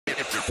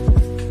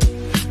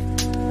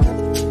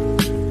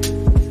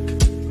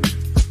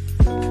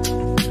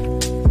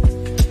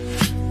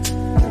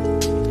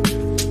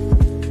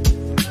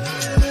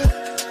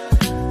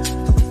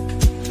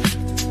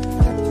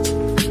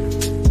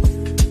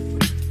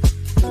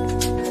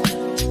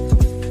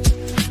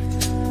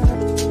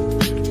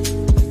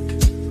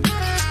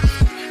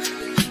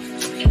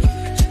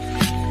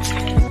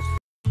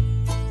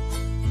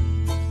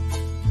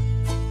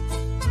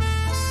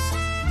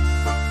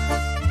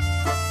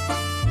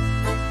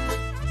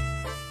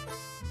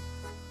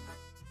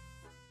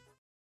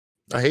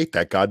I hate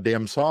that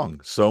goddamn song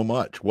so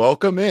much.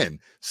 Welcome in.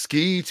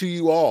 Ski to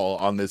you all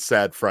on this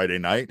sad Friday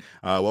night.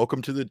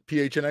 Welcome to the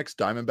PHNX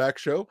Diamondback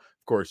Show.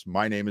 Of course,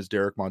 my name is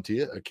Derek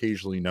Montilla,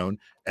 occasionally known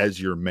as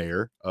your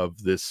mayor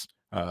of this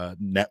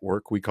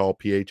network we call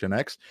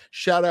PHNX.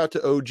 Shout out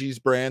to OG's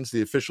Brands,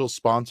 the official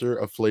sponsor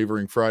of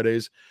Flavoring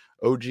Fridays.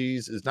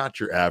 OG's is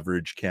not your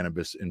average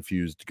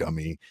cannabis-infused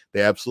gummy.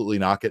 They absolutely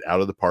knock it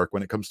out of the park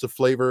when it comes to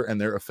flavor, and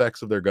their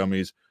effects of their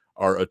gummies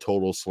are a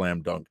total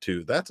slam dunk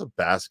too. That's a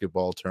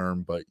basketball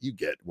term, but you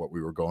get what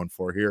we were going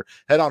for here.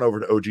 Head on over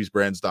to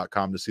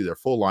ogsbrands.com to see their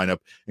full lineup,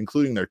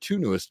 including their 2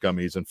 newest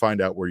gummies, and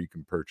find out where you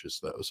can purchase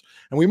those.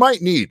 And we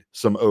might need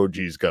some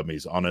OG's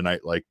gummies on a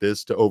night like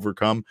this to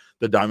overcome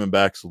the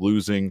Diamondbacks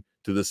losing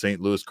to the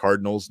St. Louis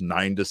Cardinals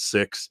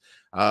 9-6.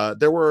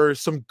 There were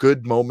some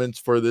good moments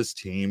for this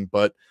team,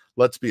 but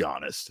let's be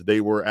honest,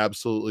 they were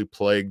absolutely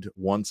plagued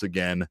once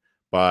again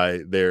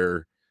by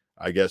their,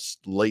 I guess,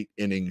 late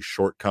inning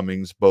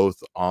shortcomings,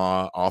 both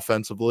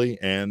offensively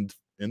and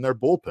in their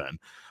bullpen.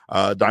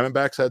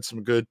 Diamondbacks had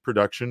some good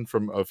production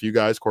from a few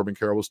guys. Corbin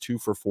Carroll was 2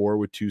 for 4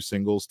 with 2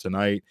 singles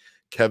tonight.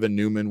 Kevin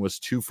Newman was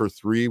 2 for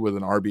 3 with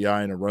an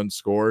RBI and a run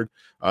scored.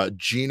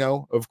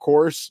 Gino, of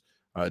course,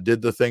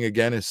 did the thing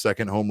again, his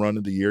second home run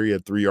of the year. He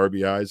had 3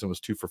 RBIs and was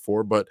 2 for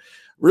 4. But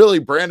really,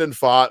 Brandon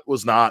Pfaadt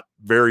was not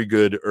very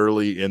good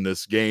early in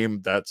this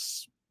game.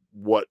 That's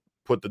what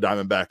put the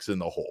Diamondbacks in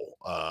the hole.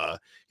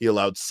 He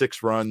allowed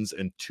 6 runs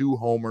and 2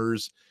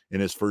 homers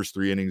in his first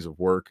 3 innings of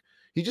work.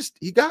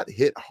 He got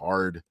hit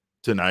hard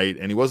tonight,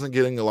 and he wasn't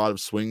getting a lot of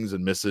swings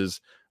and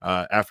misses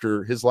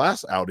after his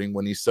last outing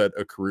when he set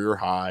a career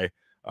high,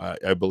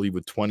 I believe,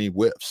 with 20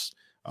 whiffs.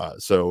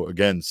 So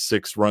again,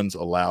 6 runs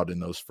allowed in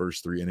those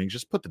first 3 innings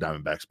just put the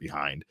Diamondbacks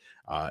behind,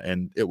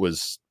 and it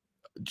was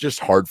just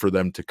hard for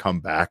them to come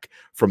back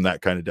from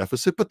that kind of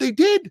deficit, but they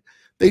did.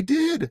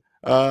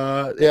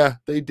 Yeah,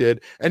 they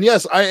did. And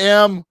yes, I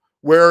am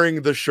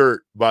wearing the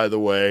shirt, by the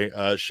way.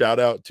 Shout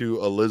out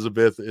to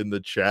Elizabeth in the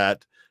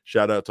chat.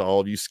 Shout out to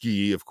all of you.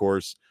 Ski, of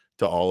course,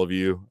 to all of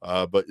you.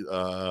 But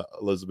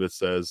Elizabeth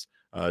says,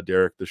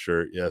 Derek, the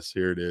shirt. Yes,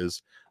 here it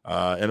is.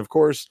 And of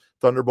course,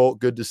 Thunderbolt,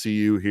 good to see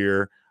you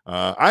here.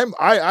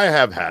 I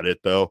have had it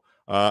though.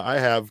 I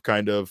have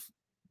kind of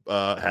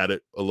had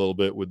it a little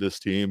bit with this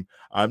team.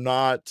 I'm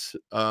not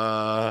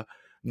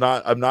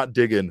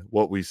digging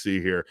what we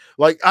see here.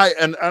 Like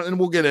and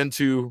we'll get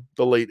into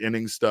the late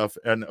inning stuff,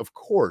 and of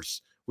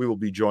course we will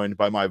be joined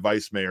by my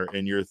vice mayor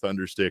and your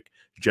thunderstick,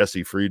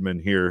 Jesse Friedman,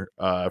 here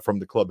from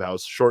the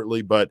clubhouse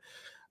shortly. But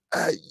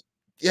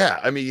yeah,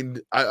 I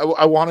mean,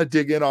 I want to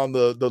dig in on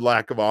the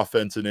lack of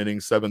offense in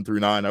innings 7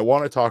 through 9. I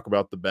want to talk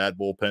about the bad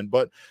bullpen,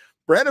 but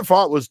Brandon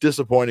Pfaadt was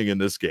disappointing in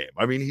this game.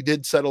 I mean, he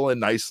did settle in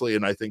nicely,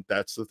 and I think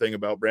that's the thing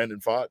about Brandon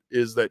Pfaadt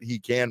is that he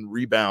can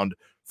rebound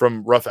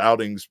from rough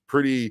outings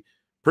pretty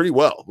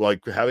well,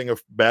 like having a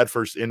bad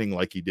first inning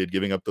like he did,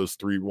 giving up those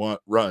 3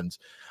 runs.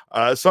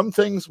 Some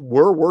things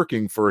were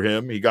working for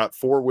him. He got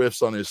 4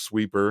 whiffs on his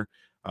sweeper,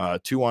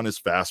 2 on his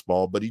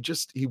fastball, but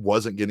he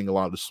wasn't getting a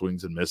lot of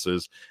swings and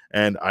misses.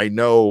 And I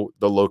know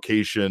the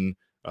location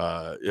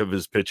of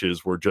his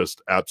pitches were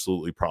just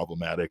absolutely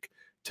problematic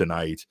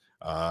tonight.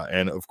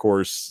 And of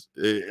course,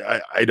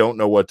 I don't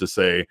know what to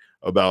say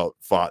about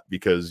Pfaadt,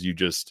 because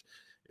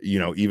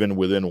even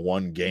within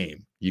one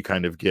game, you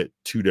kind of get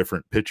 2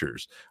 different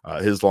pitchers.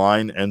 His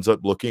line ends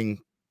up looking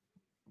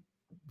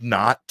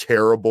not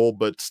terrible,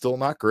 but still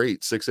not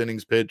great. 6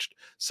 innings pitched,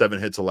 7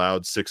 hits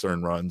allowed, 6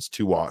 earned runs,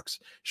 2 walks,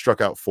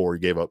 struck out 4,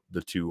 gave up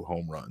the 2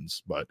 home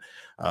runs. But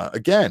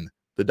again,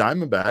 the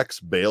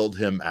Diamondbacks bailed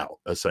him out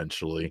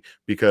essentially,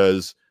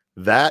 because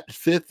that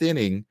 5th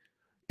inning,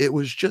 it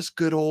was just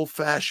good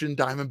old-fashioned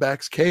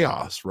Diamondbacks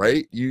chaos,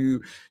 right?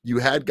 You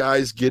had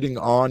guys getting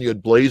on. You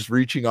had Blaze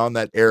reaching on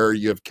that error.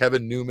 You have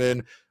Kevin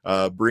Newman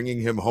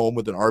bringing him home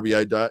with an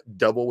RBI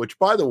double, which,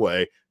 by the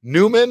way,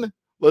 Newman,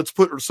 let's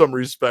put some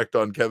respect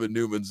on Kevin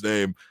Newman's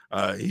name.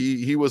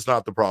 He was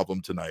not the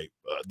problem tonight.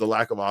 The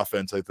lack of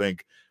offense, I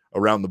think,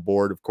 around the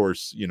board. Of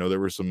course, there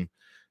were some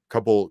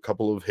couple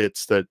of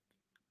hits that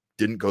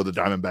didn't go the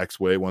Diamondbacks'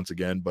 way once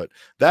again. But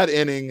that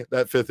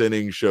 5th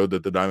inning, showed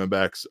that the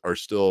Diamondbacks are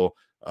still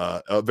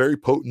a very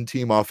potent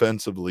team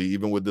offensively,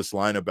 even with this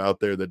lineup out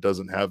there that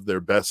doesn't have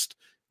their best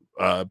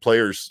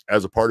players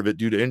as a part of it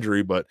due to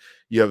injury. But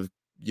you have,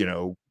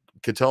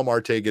 Ketel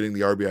Marte getting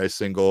the RBI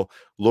single,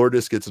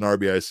 Lourdes gets an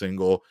RBI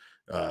single,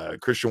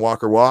 Christian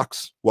Walker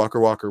walks,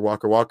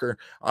 Walker,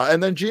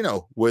 and then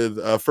Gino with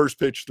a first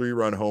pitch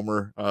 3-run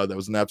homer. That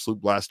was an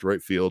absolute blast to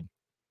right field.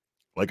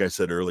 like I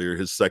said earlier,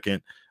 his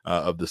second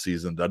of the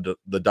season. The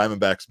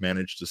Diamondbacks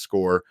managed to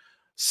score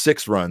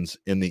 6 runs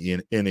in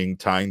the inning,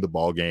 tying the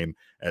ball game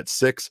at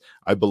 6.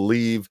 I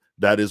believe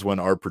that is when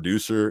our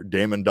producer,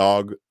 Damon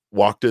Dog,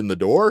 walked in the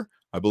door.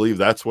 I believe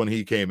that's when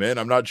he came in.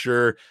 I'm not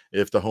sure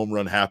if the home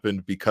run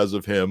happened because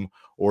of him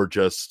or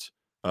just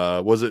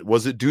was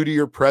it due to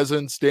your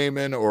presence,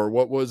 Damon, or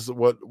what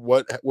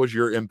was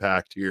your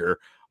impact here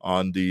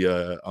on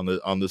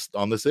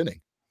this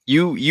inning?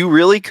 You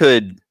really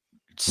could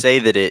say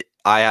that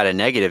I had a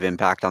negative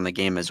impact on the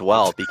game as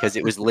well, because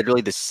it was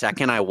literally the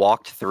second I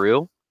walked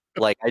through,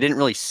 like I didn't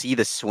really see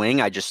the swing.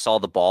 I just saw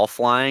the ball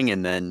flying,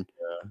 and then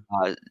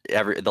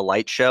the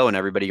light show and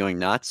everybody going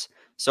nuts.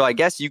 So I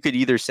guess you could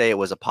either say it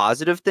was a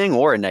positive thing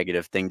or a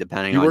negative thing,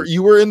 depending on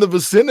you were in the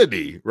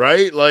vicinity,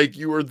 right? Like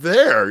you were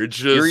there. It's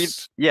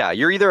just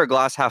you're either a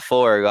glass half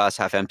full or a glass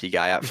half empty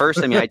guy. At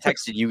first, I mean, I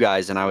texted you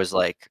guys and I was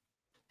like,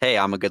 "Hey,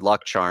 I'm a good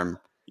luck charm."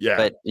 Yeah,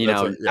 but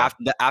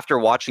after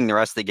watching the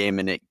rest of the game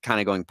and it kind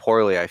of going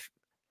poorly,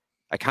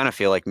 I kind of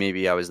feel like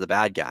maybe I was the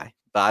bad guy,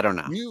 but I don't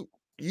know.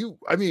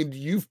 I mean,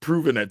 you've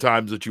proven at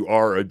times that you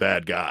are a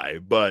bad guy,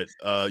 but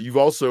you've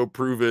also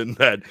proven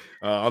that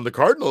on the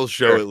Cardinals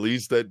show, at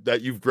least,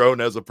 that you've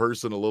grown as a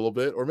person a little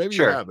bit, or maybe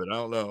you haven't. I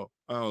don't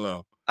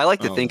know. I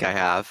like to think I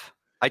have.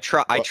 I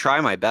try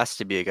my best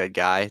to be a good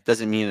guy.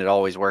 Doesn't mean it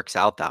always works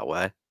out that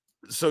way.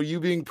 So you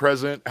being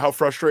present, how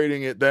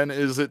frustrating it then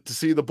is it to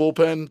see the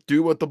bullpen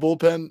do what the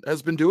bullpen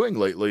has been doing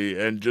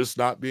lately and just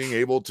not being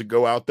able to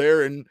go out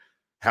there and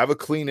have a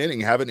clean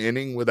inning, have an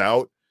inning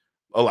without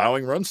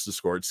allowing runs to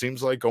score? It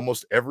seems like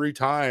almost every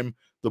time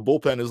the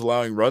bullpen is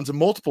allowing runs, and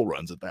multiple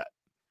runs at that.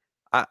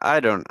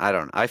 I don't.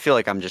 I feel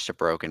like I'm just a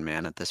broken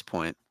man at this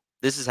point.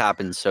 This has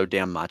happened so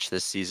damn much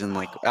this season.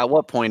 Like, at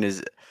what point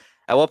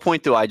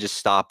do I just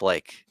stop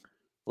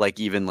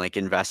even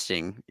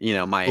investing,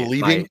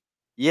 Believing?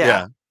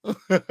 Yeah.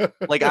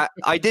 Like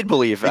I did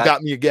believe. You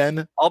got me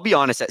again. I'll be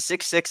honest, at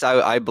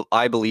 6-6,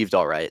 I believed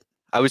all right.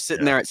 I was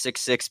sitting there at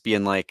 6-6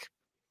 being like,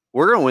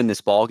 we're gonna win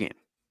this ball game.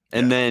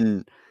 And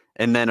then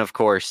of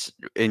course,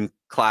 in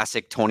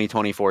classic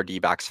 2024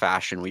 D-backs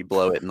fashion, we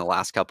blow it in the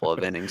last couple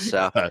of innings.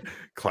 So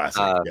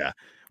classic, yeah.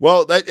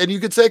 Well, and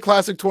you could say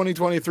classic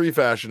 2023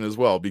 fashion as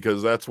well,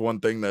 because that's one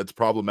thing that's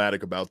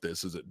problematic about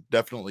this is it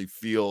definitely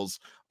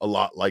feels a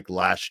lot like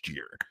last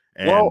year.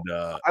 And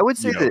I would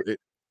say that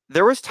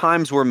there was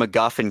times where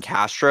McGuff and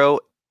Castro,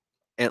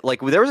 and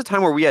there was a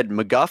time where we had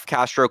McGuff,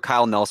 Castro,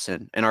 Kyle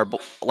Nelson in our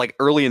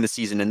early in the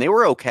season, and they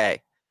were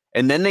okay.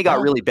 And then they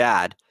got really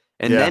bad.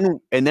 And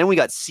then we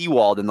got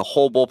Seawald, and the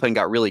whole bullpen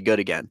got really good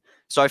again.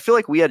 So I feel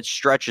like we had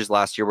stretches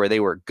last year where they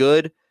were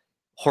good,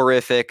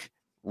 horrific,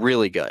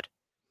 really good.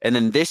 And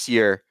then this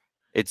year,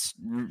 it's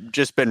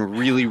just been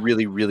really,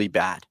 really, really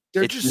bad.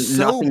 They're it's just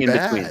so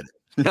bad.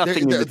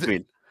 Nothing in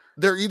between.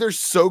 They're either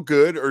so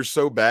good or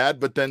so bad,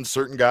 but then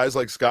certain guys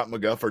like Scott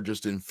McGuff are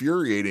just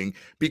infuriating,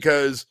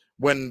 because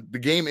when the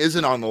game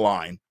isn't on the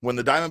line, when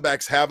the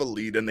Diamondbacks have a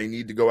lead and they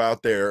need to go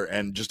out there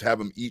and just have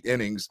them eat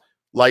innings,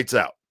 lights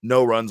out,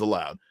 no runs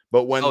allowed.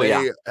 But when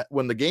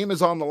when the game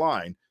is on the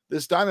line,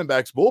 this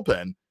Diamondbacks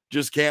bullpen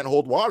just can't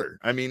hold water.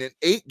 I mean, in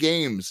 8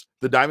 games,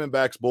 the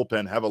Diamondbacks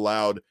bullpen have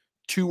allowed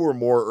 2 or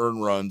more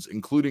earned runs,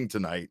 including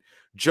tonight.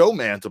 Joe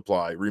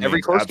Mantiply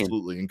remains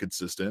absolutely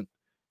inconsistent,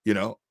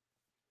 Yeah.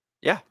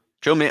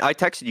 I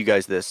texted you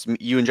guys this,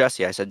 you and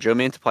Jesse. I said, Joe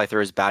Mantiply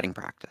throws batting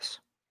practice.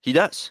 He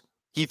does.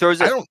 He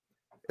throws it.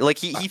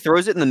 He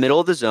throws it in the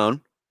middle of the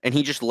zone, and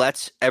he just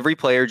lets every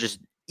player just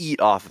eat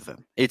off of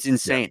him. It's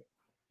insane.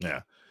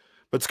 Yeah.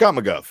 But Scott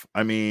McGuff,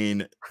 I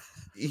mean,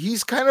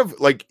 he's kind of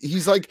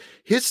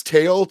his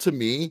tail to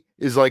me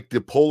is like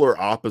the polar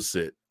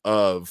opposite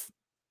of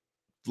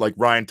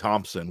Ryan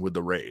Thompson with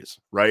the Rays,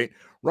 right?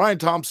 Ryan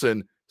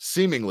Thompson,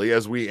 seemingly,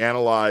 as we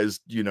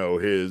analyzed,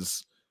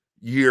 his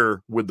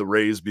year with the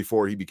Rays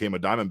before he became a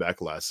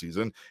Diamondback last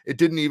season, it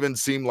didn't even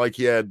seem like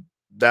he had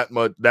that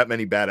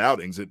many bad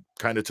outings. It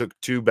kind of took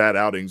 2 bad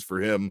outings for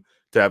him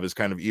to have his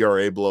kind of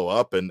ERA blow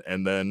up, and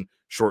then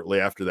shortly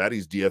after that,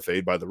 he's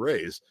DFA'd by the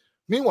Rays.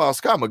 Meanwhile,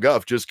 Scott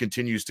McGuff just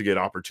continues to get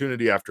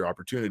opportunity after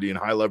opportunity in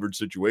high leverage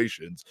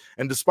situations.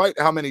 And despite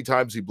how many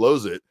times he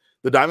blows it,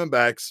 the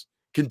Diamondbacks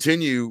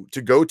continue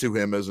to go to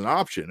him as an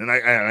option. And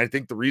I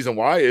think the reason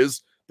why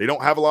is they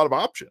don't have a lot of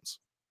options.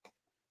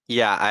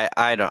 Yeah,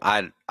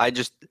 I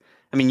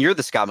mean, you're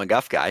the Scott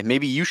McGuff guy.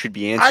 Maybe you should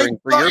be answering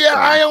for your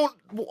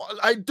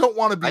I don't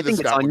want to be the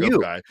Scott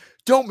McGuff guy.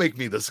 Don't make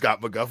me the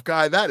Scott McGuff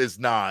guy. That is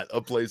not a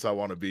place I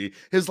want to be.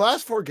 His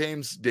last 4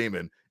 games,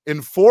 Damon,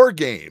 in 4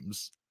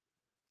 games,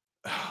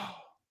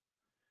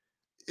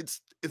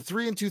 it's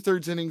 3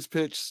 2/3 innings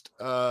pitched.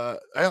 I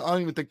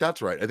don't even think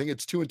that's right. I think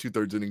it's 2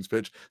 2/3 innings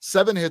pitched,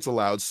 7 hits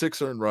allowed,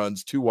 6 earned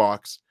runs, 2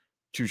 walks,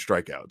 2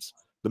 strikeouts.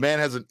 The man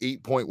has an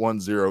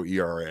 8.10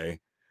 ERA,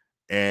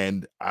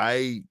 and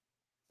I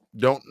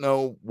don't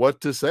know what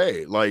to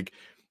say. Like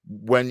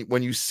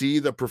when you see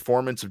the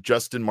performance of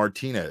Justin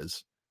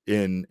Martinez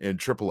in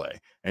AAA,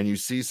 and you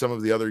see some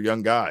of the other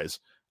young guys,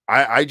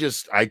 I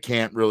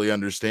can't really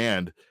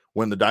understand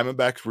when the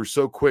Diamondbacks were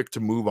so quick to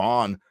move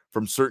on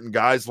from certain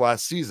guys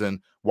last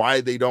season,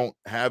 why they don't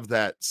have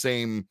that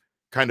same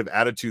kind of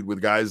attitude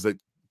with guys that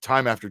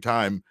time after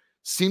time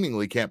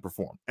seemingly can't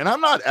perform. And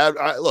I'm not,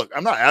 look,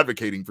 I'm not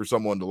advocating for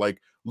someone to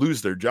like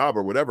lose their job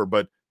or whatever,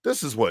 but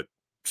this is what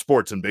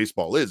sports and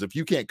baseball is. If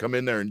you can't come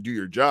in there and do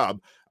your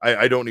job,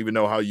 I don't even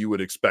know how you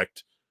would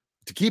expect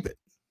to keep it.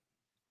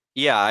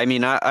 Yeah, I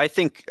mean, I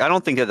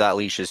don't think that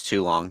leash is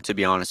too long, to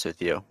be honest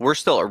with you. We're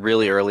still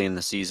really early in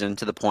the season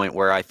to the point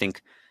where I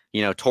think,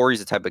 you know, Torey's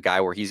the type of guy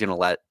where he's going to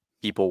let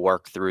people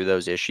work through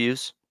those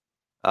issues.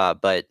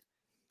 But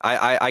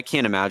I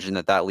can't imagine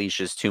that leash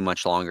is too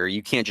much longer.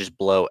 You can't just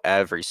blow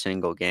every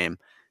single game.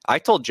 I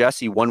told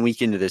Jesse 1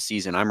 week into the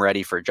season, I'm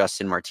ready for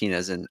Justin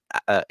Martinez and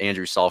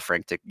Andrew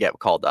Saalfrank to get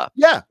called up.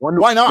 Yeah,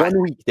 why not?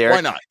 1 week there.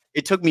 Why not?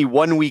 It took me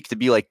 1 week to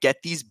be like, get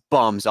these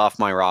bums off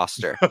my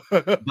roster.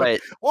 But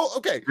well,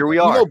 okay, here we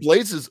are.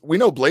 We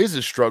know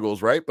Blaze's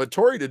struggles, right? But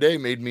Torey today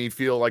made me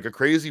feel like a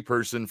crazy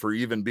person for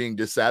even being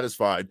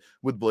dissatisfied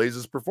with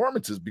Blaze's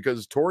performances,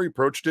 because Torey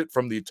approached it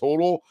from the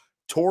total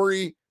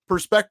Torey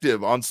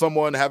perspective on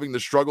someone having the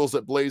struggles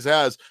that Blaze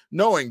has,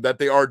 knowing that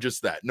they are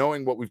just that,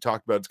 knowing what we've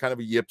talked about. It's kind of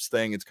a yips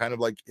thing. It's kind of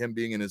like him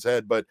being in his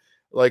head, but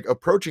like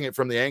approaching it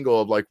from the angle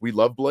of like, we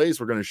love Blaze.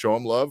 We're going to show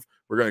him love.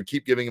 We're going to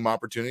keep giving him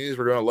opportunities.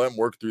 We're going to let him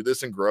work through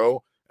this and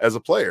grow as a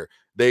player.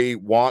 They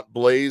want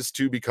Blaze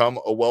to become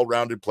a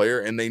well-rounded player,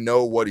 and they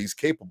know what he's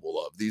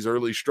capable of. These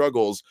early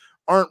struggles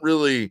aren't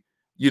really,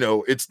 you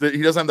know, he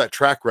doesn't have that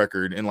track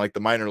record in like the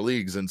minor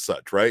leagues and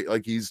such, right?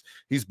 Like he's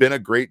been a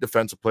great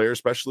defensive player,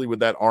 especially with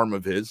that arm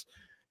of his.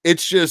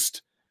 It's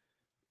just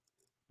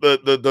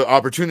the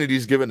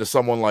opportunities given to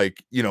someone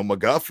like, you know,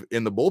 McGuff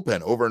in the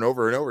bullpen over and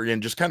over and over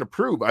again just kind of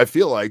prove, I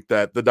feel like,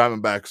 that the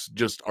Diamondbacks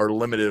just are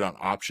limited on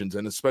options,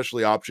 and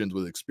especially options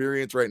with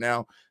experience right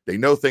now. They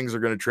know things are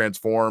going to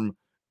transform,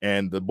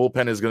 and the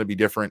bullpen is going to be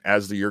different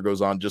as the year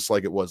goes on, just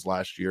like it was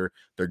last year.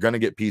 They're going to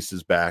get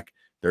pieces back.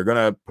 They're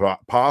going to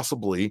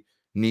possibly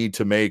need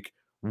to make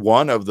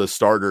one of the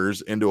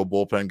starters into a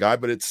bullpen guy,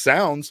 but it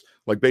sounds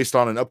like, based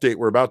on an update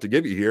we're about to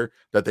give you here,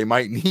 that they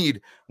might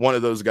need one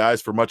of those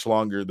guys for much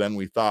longer than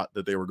we thought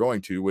that they were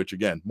going to, which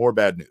again, more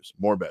bad news.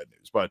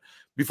 But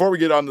before we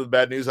get on to the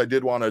bad news, I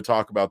did want to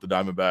talk about the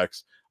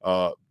Diamondbacks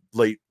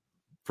late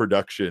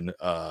production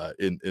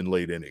in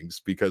late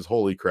innings, because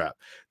holy crap,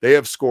 they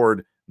have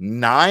scored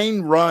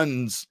 9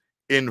 runs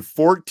in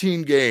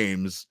 14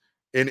 games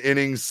in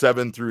innings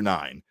 7 through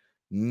 9.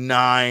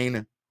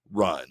 9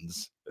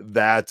 runs.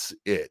 That's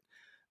it.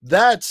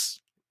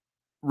 That's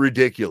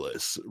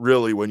ridiculous,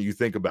 really, when you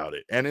think about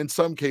it. And in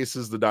some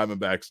cases, the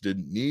Diamondbacks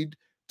didn't need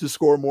to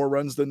score more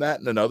runs than that.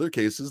 And in other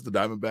cases, the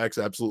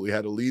Diamondbacks absolutely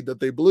had a lead that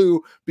they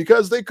blew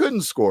because they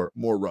couldn't score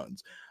more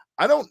runs.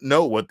 I don't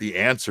know what the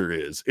answer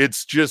is.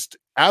 It's just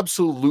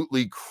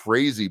absolutely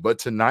crazy. But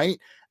tonight,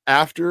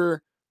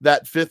 after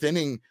that 5th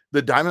inning,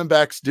 the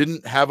Diamondbacks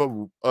didn't have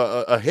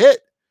a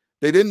hit.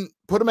 They didn't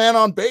put a man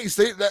on base.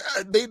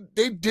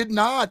 They did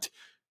not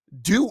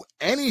do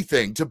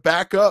anything to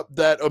back up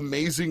that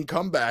amazing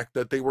comeback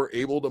that they were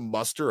able to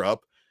muster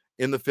up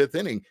in the 5th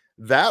inning.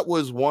 That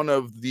was one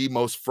of the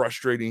most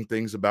frustrating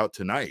things about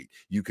tonight.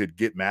 You could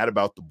get mad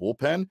about the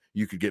bullpen.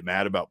 You could get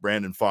mad about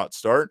Brandon Pfaadt's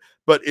start,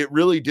 but it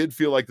really did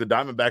feel like the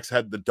Diamondbacks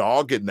had the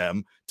dog in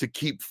them to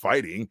keep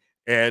fighting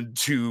and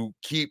to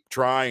keep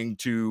trying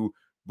to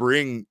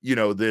bring, you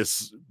know,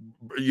 this,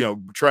 you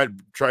know, try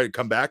to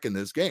come back in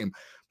this game.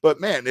 But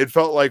man, it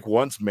felt like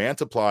once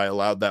Mantiply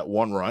allowed that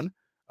 1 run,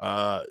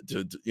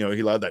 you know, he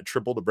allowed that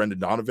triple to Brendan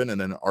Donovan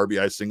and then an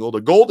RBI single to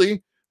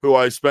Goldie, who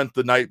I spent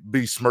the night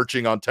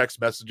besmirching on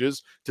text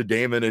messages to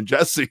Damon and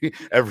Jesse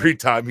every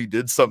time he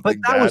did something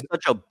But that bad. was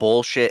such a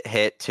bullshit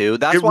hit too.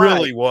 It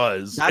really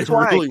was. That's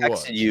why I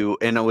texted you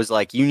and I was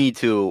like, you need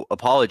to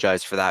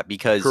apologize for that,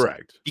 because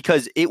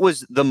it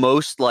was the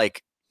most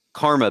like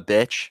karma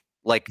bitch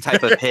like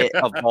type of hit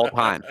of all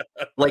time.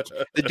 Like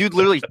the dude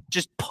literally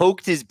just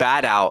poked his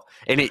bat out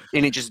and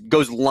it just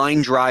goes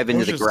line drive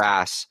into the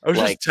grass. I was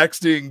just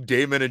texting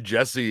Damon and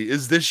Jesse,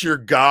 is this your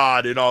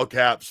God, in all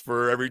caps,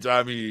 for every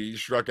time he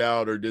struck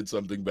out or did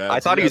something bad. I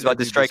thought he was about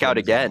to strike out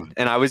again.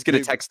 And I was going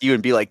to text you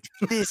and be like,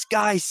 this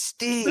guy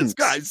stinks. This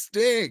guy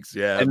stinks.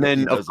 Yeah. And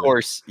then of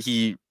course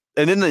and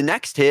then the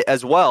next hit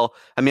as well.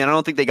 I mean, I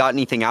don't think they got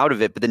anything out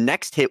of it, but the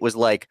next hit was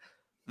like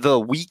the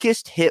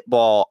weakest hit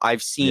ball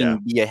I've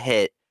seen be a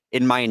hit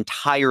in my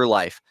entire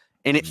life.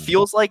 And it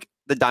feels like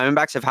the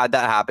Diamondbacks have had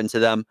that happen to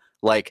them,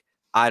 like,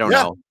 I don't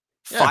know,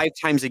 5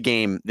 times a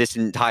game this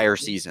entire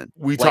season.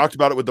 We talked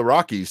about it with the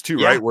Rockies too,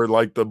 right? Where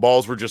like the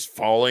balls were just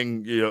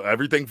falling, you know,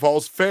 everything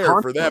falls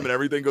fair for them and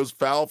everything goes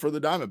foul for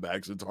the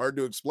Diamondbacks. It's hard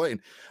to explain.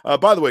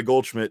 By the way,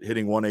 Goldschmidt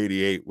hitting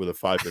 188 with a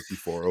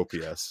 554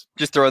 OPS.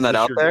 Just throwing that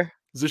out there.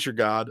 Is this your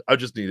God? I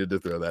just needed to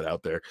throw that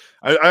out there.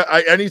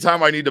 I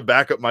anytime I need to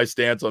back up my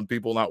stance on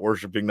people not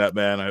worshiping that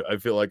man, I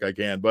feel like I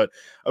can. But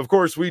of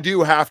course, we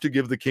do have to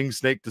give the King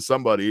Snake to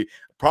somebody.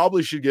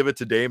 Probably should give it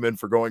to Damon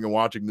for going and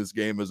watching this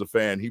game as a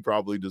fan. He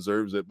probably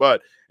deserves it.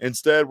 But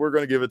instead, we're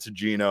going to give it to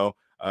Gino.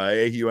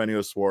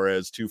 Eugenio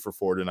Suarez, 2 for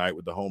 4 tonight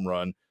with the home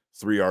run,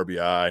 3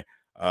 RBI.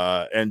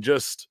 and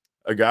just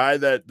a guy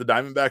that the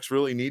Diamondbacks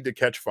really need to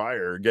catch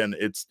fire. Again,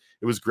 it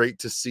was great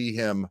to see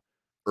him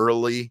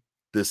early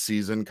this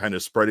season, kind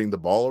of spreading the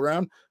ball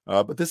around.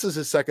 But this is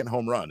his second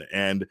home run,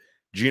 and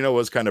Gino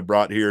was kind of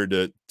brought here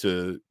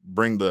to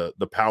bring the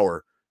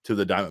power to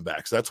the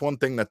Diamondbacks. That's one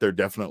thing that they're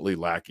definitely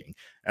lacking.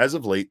 As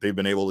of late, they've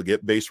been able to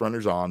get base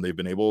runners on. They've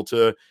been able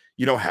to,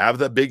 have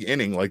that big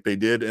inning like they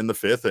did in the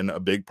 5th, and a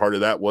big part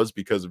of that was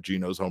because of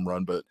Gino's home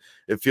run. But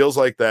it feels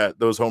like that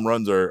those home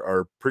runs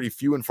are pretty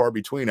few and far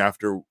between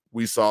after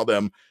we saw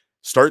them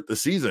start the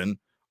season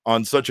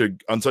on such a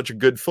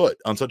good foot,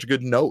 on such a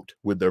good note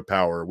with their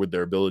power, with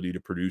their ability to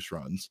produce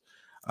runs.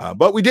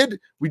 But we did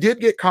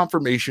get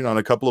confirmation on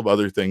a couple of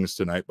other things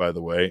tonight, by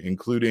the way,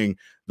 including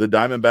the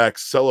Diamondbacks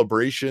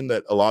celebration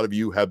that a lot of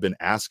you have been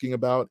asking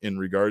about in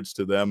regards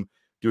to them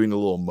doing a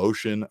little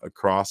motion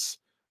across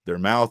their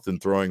mouth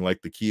and throwing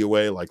like the key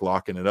away, like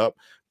locking it up.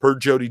 Per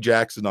Jody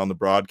Jackson on the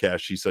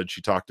broadcast, she said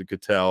she talked to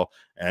Cattell,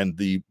 and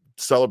the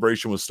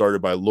celebration was started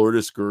by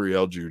Lourdes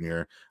Gurriel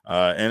Jr.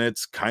 And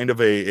it's kind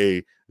of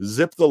a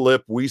zip the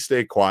lip, we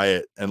stay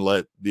quiet and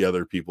let the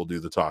other people do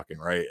the talking,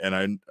 right?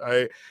 And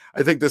I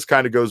think this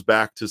kind of goes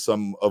back to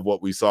some of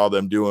what we saw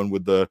them doing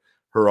with the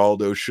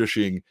Geraldo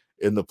shushing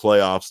in the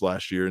playoffs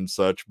last year and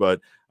such. But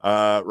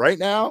right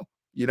now,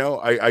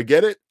 I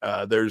get it.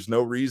 There's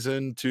no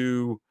reason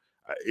to.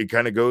 It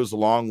kind of goes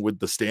along with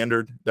the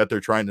standard that they're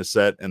trying to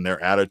set and their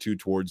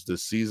attitude towards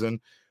this season.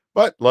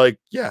 But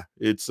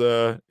it's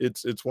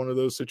one of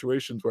those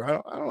situations where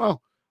I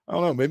don't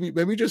know.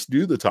 Maybe just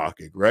do the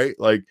talking, right?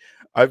 Like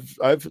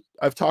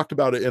I've talked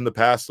about it in the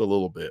past a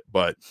little bit,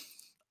 but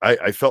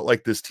I felt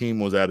like this team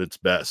was at its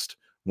best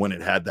when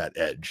it had that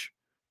edge.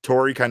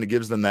 Torrey kind of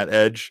gives them that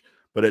edge,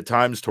 but at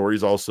times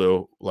Torrey's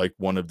also like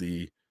one of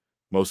the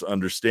most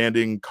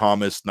understanding,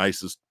 calmest,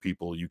 nicest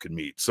people you can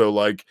meet. So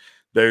like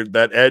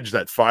that edge,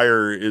 that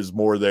fire is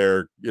more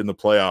there in the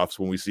playoffs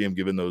when we see him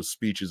giving those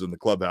speeches in the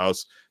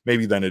clubhouse,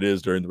 maybe than it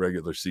is during the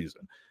regular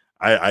season.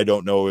 I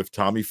don't know if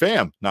Tommy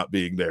Pham not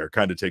being there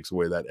kind of takes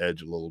away that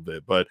edge a little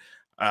bit, but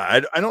I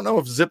don't know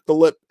if zip the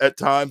lip at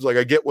times. Like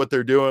I get what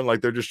they're doing,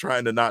 like they're just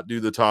trying to not do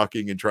the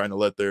talking and trying to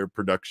let their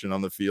production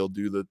on the field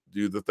do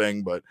the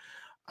thing. But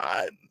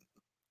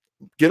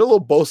get a little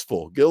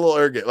boastful, get a little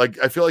arrogant. Like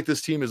I feel like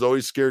this team is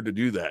always scared to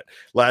do that.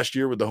 Last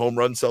year with the home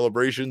run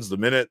celebrations, the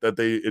minute that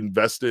they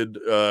invested,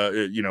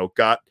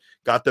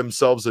 got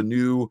themselves a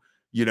new,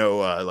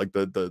 like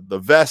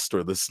the vest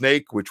or the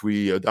snake, which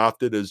we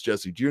adopted as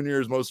Jesse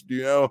Jr., as most of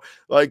you know,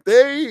 like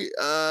they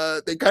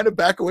kind of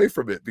back away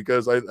from it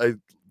because I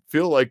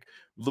feel like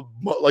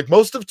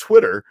most of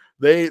Twitter,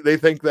 they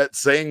think that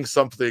saying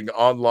something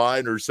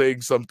online or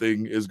saying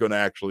something is going to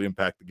actually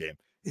impact the game.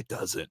 It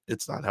doesn't.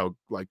 It's not how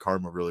like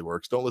karma really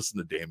works. Don't listen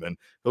to Damon.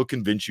 He'll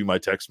convince you my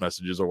text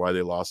messages are why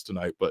they lost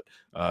tonight, but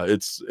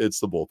it's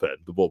the bullpen.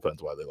 The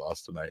bullpen's why they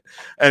lost tonight.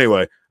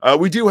 Anyway,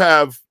 we do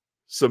have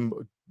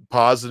some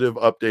positive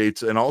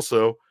updates and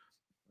also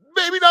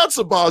maybe not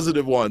some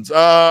positive ones.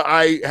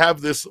 I have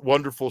this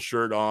wonderful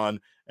shirt on,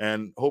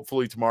 and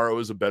hopefully tomorrow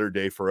is a better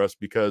day for us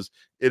because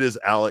it is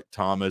Alek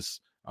Thomas.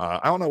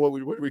 I don't know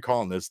what are we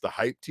calling this? The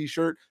hype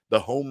t-shirt, the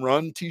home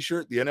run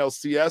t-shirt, the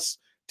NLCS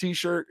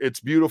t-shirt.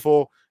 It's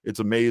beautiful. It's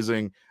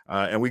amazing.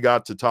 And we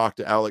got to talk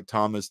to Alek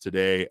Thomas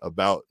today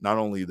about not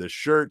only this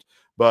shirt,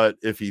 but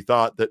if he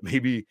thought that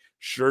maybe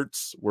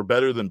shirts were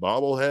better than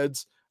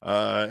bobbleheads,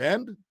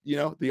 and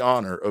the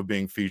honor of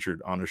being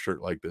featured on a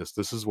shirt like this.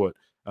 This is what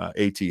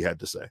AT had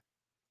to say.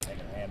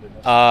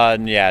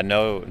 Yeah,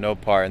 no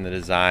part in the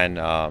design.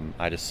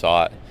 I just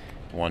saw it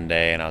one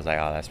day and I was like,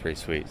 oh, that's pretty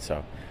sweet.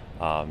 So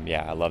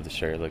yeah, I love the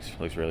shirt. It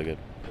looks really good.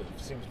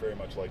 It seems very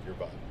much like your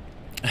vibe.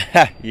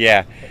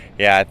 yeah,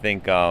 I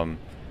think I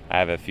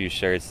have a few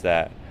shirts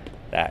that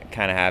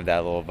kind of have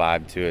that little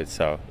vibe to it.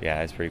 So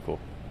yeah, it's pretty cool.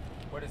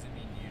 What does it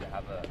mean to you to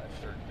have a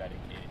shirt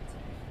dedicated to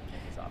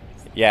this,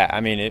 obviously? Yeah,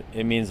 I mean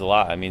it means a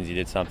lot. It means you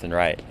did something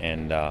right,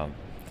 and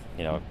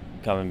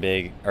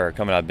coming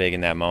out big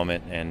in that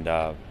moment, and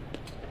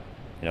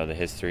the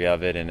history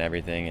of it and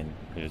everything, and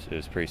it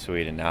was pretty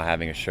sweet. And now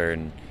having a shirt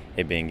and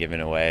it being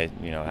given away,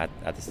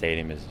 at the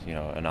stadium is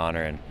an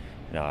honor, and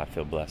I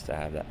feel blessed to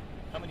have that.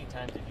 How many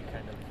times did you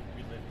kind of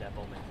relive that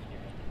moment in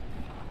your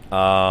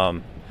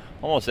head?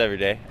 Almost every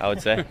day, I would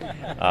say.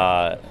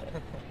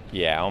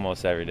 Yeah,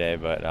 almost every day.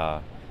 But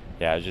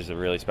yeah, it was just a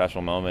really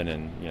special moment,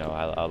 and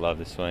I love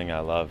the swing. I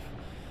love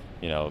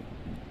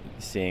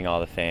seeing all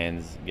the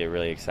fans get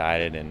really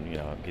excited and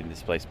getting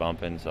this place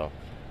bumping. So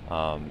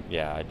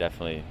yeah, I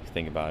definitely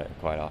think about it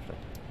quite often.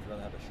 Would you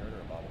rather have a shirt or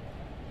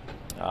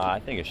a bobblehead?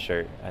 I think a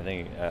shirt. I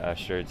think a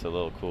shirt's a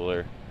little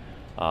cooler.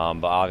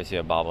 But obviously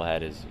a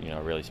bobblehead is,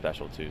 really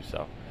special too.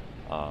 So,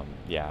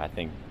 yeah, I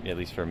think at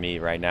least for me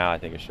right now, I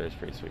think a shirt is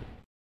pretty sweet.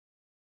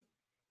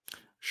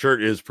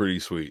 Shirt is pretty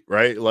sweet,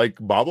 right? Like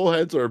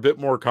bobbleheads are a bit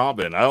more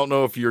common. I don't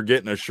know if you're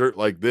getting a shirt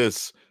like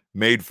this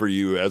made for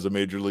you as a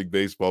Major League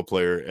Baseball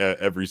player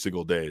every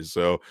single day.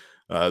 So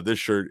this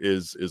shirt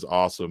is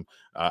awesome.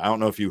 I don't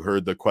know if you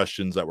heard the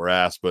questions that were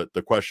asked, but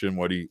the question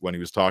when he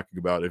was talking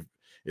about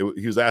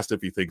he was asked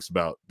if he thinks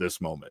about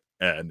this moment,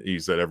 and he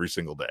said every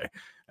single day.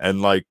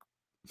 And like,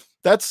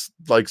 that's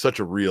like such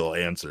a real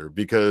answer,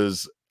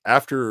 because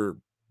after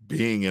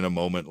being in a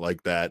moment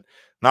like that,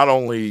 not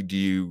only do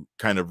you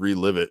kind of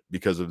relive it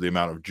because of the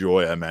amount of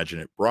joy I imagine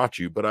it brought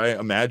you, but I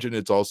imagine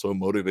it's also a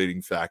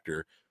motivating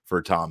factor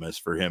for Thomas,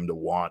 for him to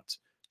want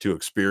to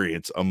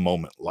experience a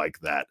moment like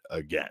that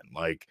again.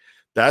 Like,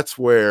 that's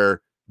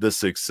where the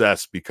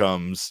success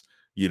becomes,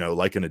 you know,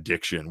 like an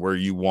addiction, where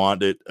you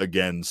want it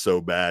again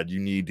so bad, you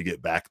need to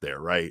get back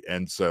there, right?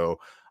 And so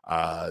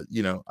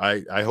you know,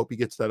 I hope he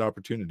gets that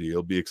opportunity.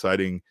 It'll be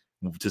exciting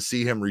to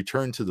see him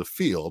return to the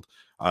field.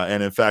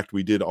 And in fact,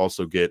 we did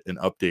also get an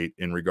update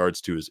in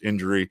regards to his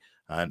injury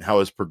and how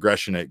his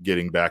progression at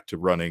getting back to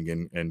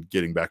running and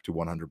getting back to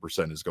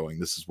 100% is going.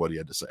 This is what he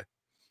had to say.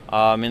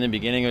 In the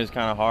beginning, it was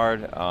kind of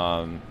hard.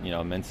 You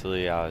know,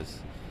 mentally, I was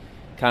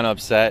kind of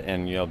upset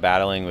and, you know,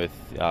 battling with,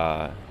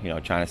 you know,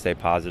 trying to stay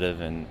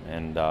positive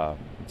and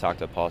talk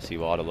to Paul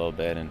Sewald a little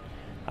bit. And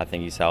I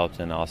think he's helped,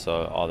 and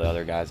also all the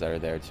other guys that are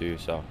there too.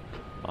 So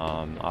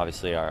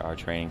obviously our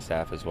training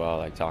staff as well,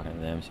 like talking to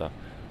them. So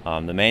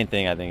the main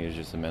thing I think is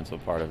just the mental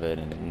part of it,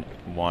 and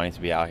wanting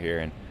to be out here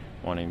and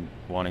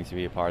wanting to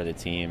be a part of the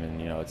team.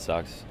 And, you know, it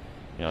sucks,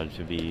 you know,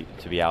 to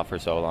be out for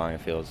so long.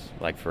 It feels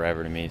like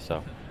forever to me.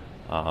 So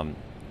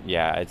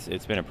yeah,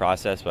 it's been a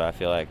process, but I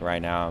feel like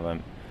right now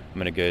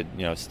I'm in a good,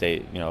 you know,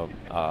 state, you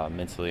know,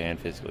 mentally and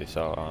physically.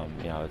 So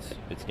you know,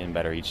 it's getting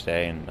better each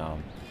day, and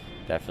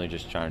definitely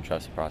just trying to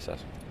trust the process.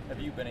 Have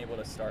you been able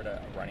to start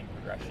a running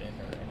progression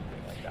or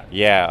anything like that?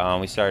 Yeah,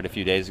 we started a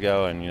few days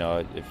ago, and, you know,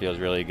 it feels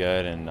really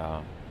good, and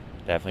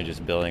definitely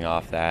just building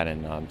off that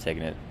and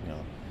taking it, you know,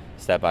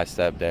 step by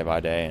step, day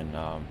by day, and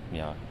you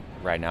know,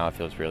 right now it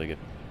feels really good.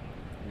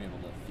 Are you able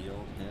to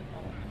feel hit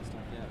all that kind of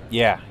stuff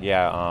yet? Or?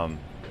 Yeah.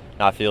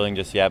 Not feeling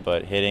just yet,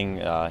 but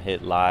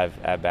hit live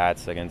at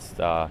bats against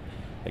the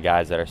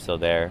guys that are still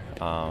there,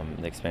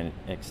 the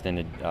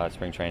extended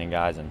spring training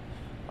guys, and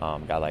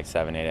got like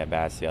 7-8 at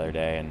bats the other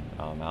day, and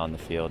out in the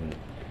field, and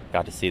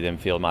got to see them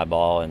field my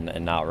ball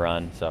and not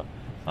run. So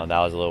that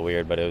was a little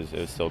weird, but it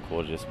was still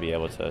cool to just be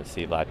able to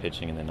see live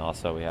pitching. And then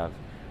also we have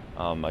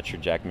a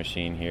traject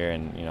machine here,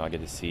 and, you know, I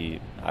get to see.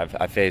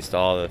 I faced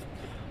all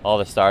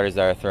the starters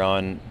that are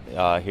throwing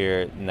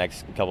here the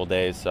next couple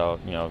days. So,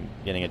 you know,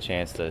 getting a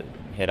chance to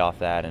hit off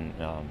that and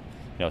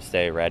you know,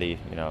 stay ready,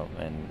 you know,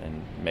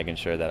 and making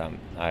sure that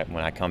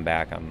when I come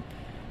back, I'm,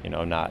 you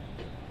know, not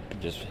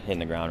just hitting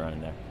the ground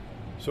running there.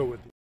 So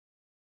with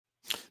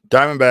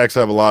Diamondbacks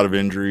have a lot of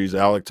injuries.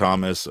 Alek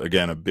Thomas,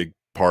 again, a big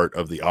part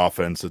of the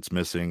offense that's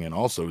missing, and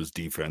also his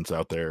defense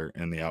out there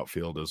in the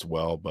outfield as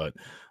well. But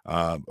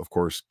of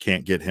course,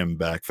 can't get him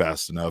back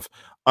fast enough.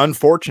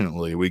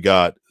 Unfortunately, we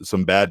got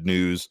some bad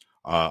news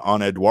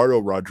on Eduardo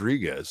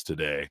Rodriguez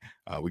today.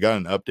 We got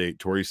an update.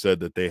 Tori said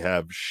that they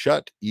have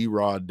shut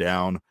Erod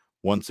down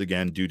once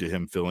again due to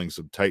him feeling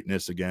some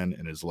tightness again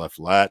in his left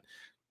lat.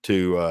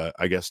 To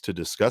I guess to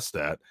discuss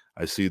that,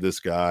 I see this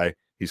guy.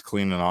 He's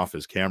cleaning off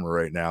his camera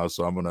right now,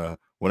 so I'm gonna,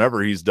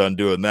 whenever he's done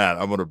doing that,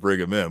 I'm gonna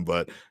bring him in.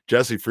 But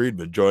Jesse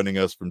Friedman joining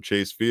us from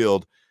Chase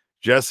Field.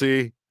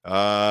 Jesse,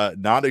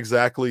 not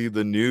exactly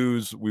the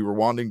news we were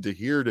wanting to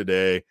hear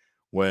today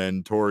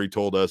when Tori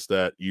told us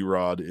that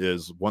Erod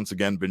is once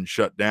again been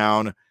shut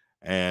down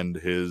and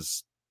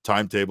his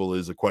timetable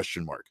is a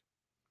question mark.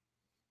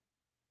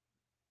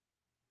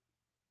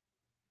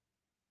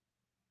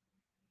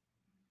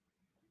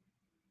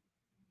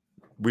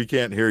 We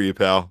can't hear you,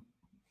 pal.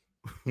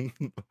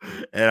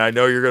 And I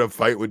know you're going to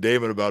fight with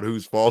Damon about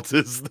whose fault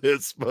is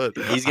this, but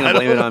he's going to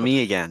blame it on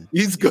me again.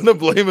 He's going to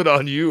blame it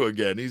on you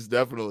again. He's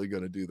definitely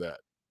going to do that.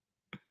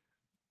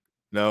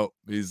 No,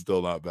 he's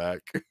still not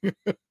back.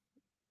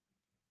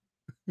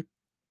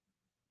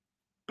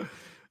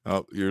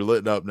 Oh, you're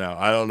lit up now.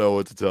 I don't know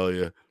what to tell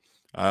you.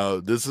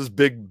 This is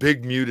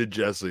big muted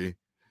Jesse.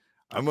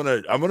 I'm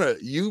gonna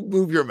you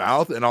move your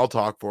mouth and I'll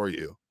talk for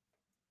you.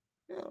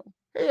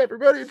 Hey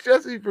everybody, it's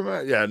Jesse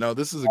from yeah. No,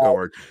 this isn't gonna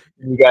work.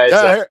 You guys,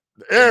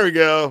 there we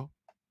go.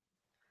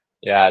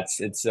 Yeah,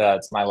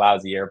 it's my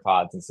lousy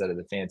AirPods instead of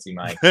the fancy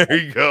mic. There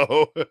you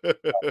go.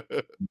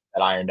 That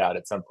ironed out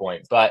at some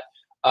point, but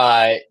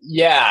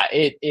yeah,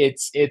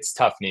 it's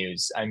tough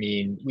news. I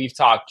mean, we've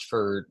talked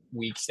for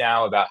weeks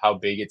now about how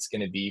big it's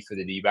going to be for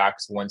the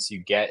D-backs once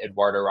you get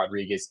Eduardo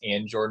Rodriguez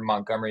and Jordan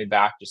Montgomery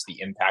back, just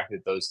the impact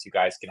that those two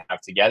guys can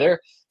have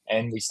together.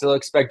 And we still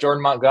expect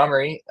Jordan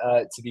Montgomery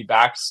to be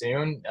back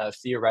soon.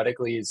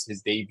 Theoretically,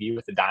 his debut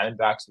with the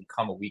Diamondbacks would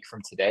come a week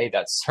from today.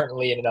 That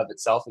certainly in and of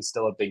itself is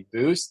still a big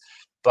boost.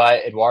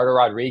 But Eduardo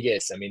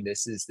Rodriguez, I mean,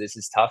 this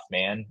is tough,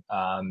 man.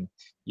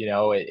 You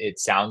know, it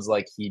sounds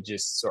like he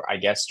just, I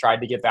guess,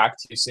 tried to get back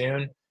too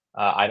soon.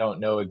 I don't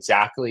know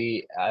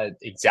exactly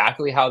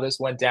how this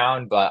went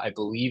down, but I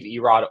believe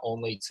Erod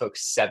only took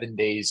 7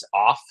 days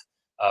off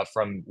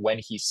from when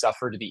he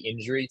suffered the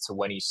injury to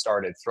when he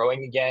started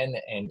throwing again.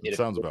 And it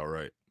sounds about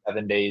right.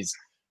 7 days.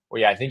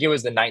 Well, yeah, I think it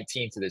was the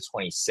 19th to the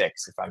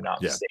 26th, if I'm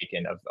not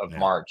mistaken, of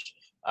March.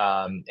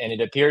 And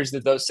it appears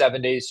that those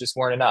 7 days just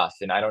weren't enough.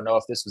 And I don't know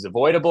if this was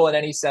avoidable in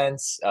any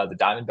sense. The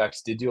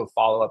Diamondbacks did do a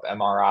follow-up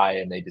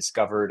MRI, and they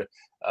discovered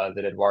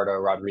that Eduardo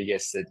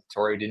Rodriguez, that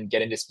Torrey didn't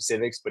get into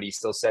specifics, but he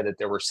still said that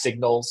there were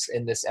signals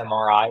in this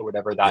MRI,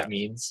 whatever that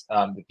means,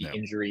 that the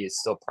injury is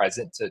still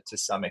present to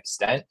some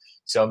extent.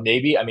 So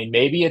maybe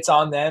it's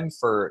on them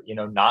for,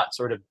 not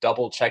sort of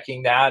double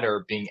checking that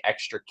or being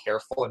extra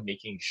careful and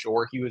making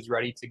sure he was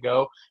ready to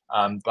go.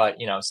 But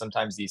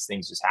sometimes these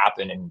things just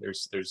happen, and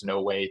there's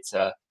no way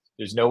to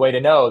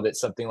know that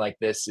something like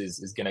this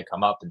is going to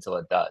come up until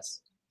it does.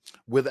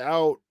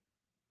 Without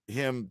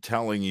him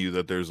telling you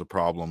that there's a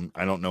problem,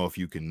 I don't know if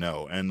you can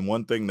know. And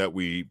one thing that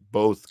we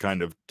both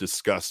kind of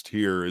discussed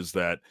here is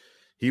that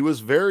he was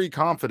very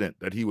confident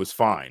that he was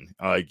fine.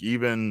 Like,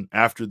 even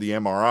after the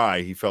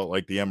MRI, he felt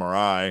like the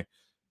MRI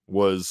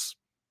was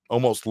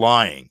almost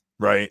lying,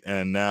 right?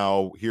 And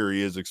now here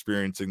he is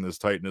experiencing this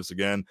tightness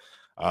again.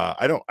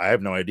 I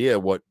have no idea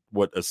what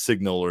a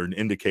signal or an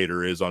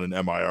indicator is on an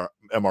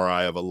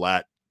MRI of a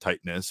lat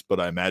tightness, but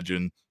I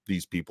imagine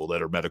these people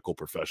that are medical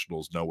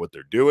professionals know what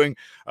they're doing.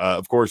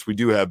 Of course, we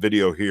do have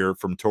video here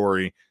from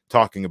Torrey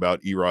talking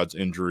about Erod's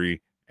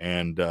injury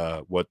and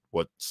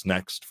what's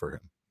next for him.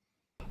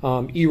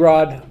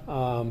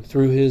 Erod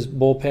threw his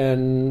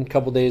bullpen a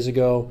couple days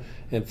ago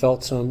and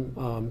felt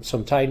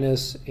some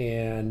tightness,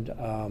 and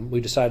we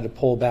decided to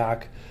pull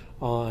back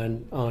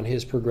on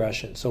his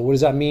progression. So what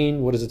does that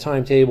mean? What is the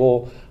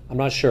timetable? I'm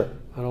not sure.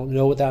 I don't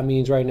know what that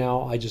means right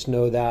now. I just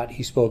know that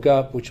he spoke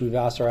up, which we've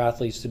asked our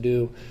athletes to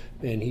do,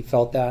 and he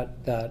felt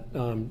that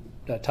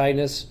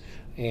tightness,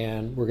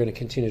 and we're going to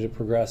continue to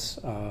progress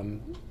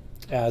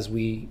as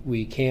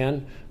we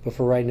can. But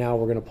for right now,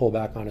 we're going to pull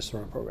back on his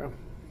throwing program.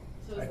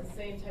 So it's the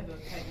same type of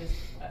tightness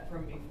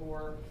from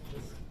before,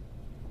 just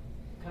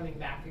coming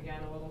back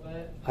again a little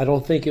bit? I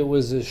don't think it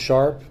was as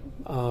sharp,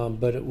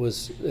 but it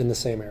was in the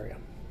same area.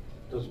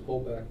 Does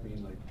pullback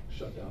mean like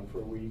shut down for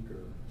a week,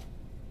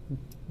 or?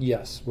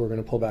 Yes, we're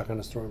going to pull back on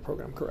his throwing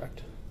program.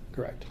 Correct.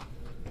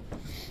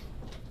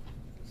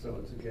 So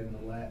it's again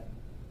the lat.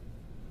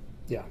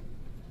 Yeah.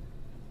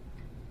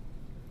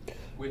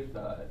 With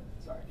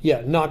sorry.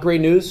 Yeah, not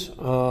great news.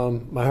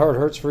 My heart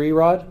hurts for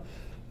Erod,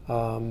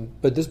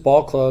 but this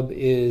ball club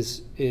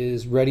is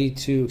ready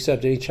to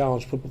accept any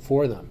challenge put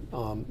before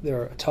them.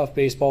 They're a tough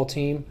baseball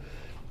team.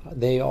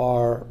 They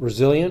are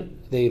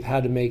resilient. They've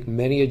had to make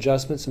many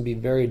adjustments and be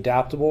very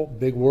adaptable,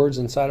 big words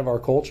inside of our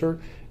culture,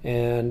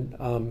 and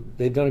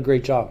they've done a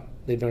great job.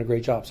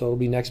 So it'll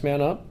be next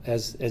man up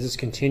as it's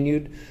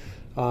continued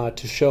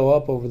to show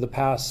up over the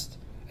past,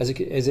 as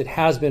it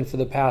has been for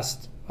the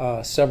past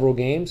several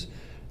games.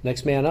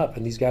 Next man up,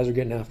 and these guys are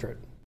getting after it.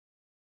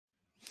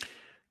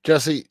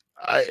 Jesse,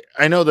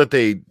 I know that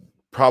they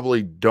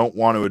probably don't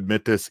want to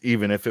admit this,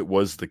 even if it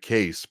was the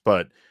case,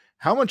 but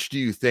how much do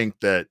you think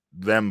that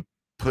them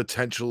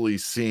potentially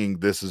seeing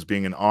this as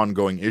being an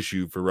ongoing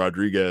issue for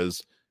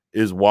Rodriguez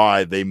is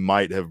why they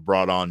might have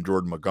brought on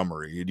Jordan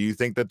Montgomery? Do you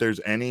think that there's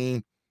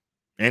any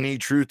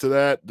truth to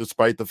that,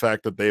 despite the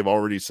fact that they've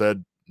already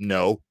said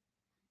no?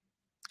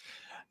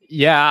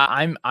 Yeah,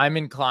 I'm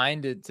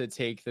inclined to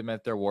take them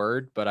at their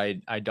word, but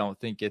I don't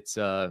think it's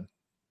a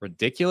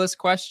ridiculous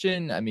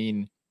question. I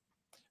mean,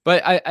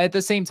 but at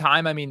the same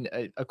time, I mean,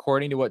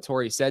 according to what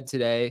Torrey said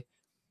today,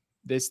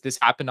 this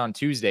happened on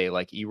Tuesday.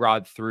 Like,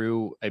 Erod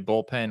threw a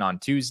bullpen on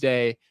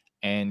Tuesday,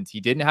 and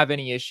he didn't have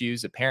any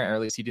issues. Apparently, or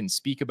at least he didn't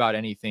speak about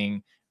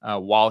anything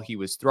while he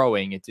was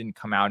throwing. It didn't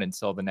come out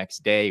until the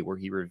next day, where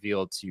he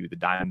revealed to the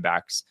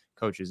Diamondbacks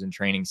coaches and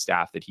training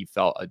staff that he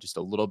felt just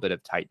a little bit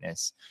of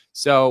tightness.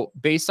 So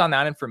based on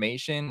that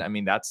information, I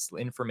mean, that's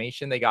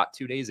information they got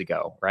 2 days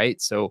ago,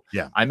 right? So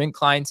yeah, I'm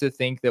inclined to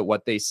think that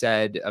what they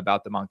said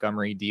about the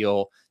Montgomery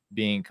deal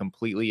being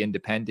completely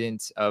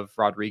independent of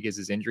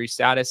Rodriguez's injury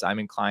status, I'm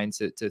inclined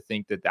to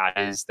think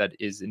that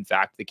is in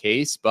fact the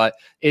case. But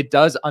it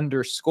does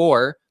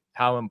underscore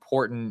how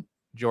important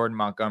Jordan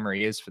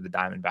Montgomery is for the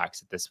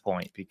Diamondbacks at this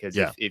point, because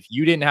if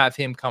you didn't have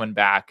him coming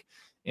back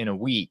in a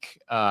week,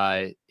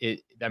 I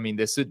mean,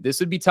 this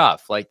would be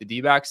tough. Like, the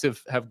D-backs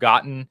have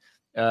gotten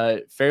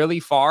fairly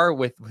far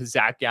with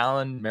Zach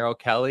Gallen, Merrill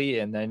Kelly,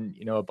 and then,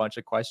 a bunch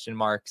of question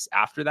marks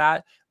after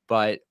that.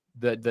 But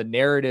the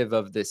narrative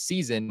of this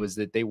season was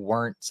that they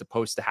weren't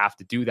supposed to have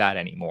to do that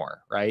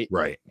anymore. Right.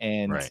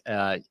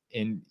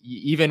 And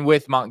even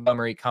with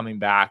Montgomery coming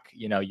back,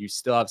 you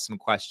still have some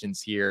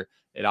questions here.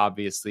 It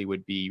obviously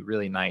would be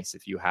really nice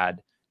if you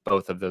had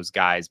both of those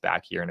guys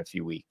back here in a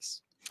few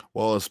weeks.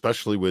 Well,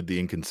 especially with the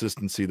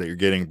inconsistency that you're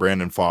getting.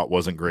 Brandon Pfaadt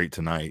wasn't great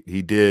tonight.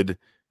 He did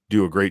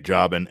do a great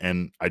job.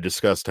 And I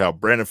discussed how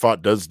Brandon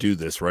Pfaadt does do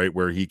this, right?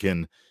 Where he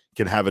can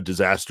have a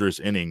disastrous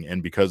inning,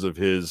 and because of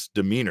his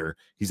demeanor,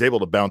 he's able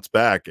to bounce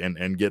back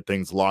and get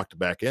things locked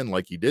back in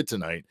like he did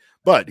tonight.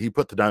 But he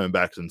put the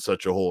Diamondbacks in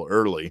such a hole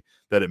early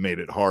that it made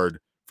it hard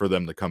for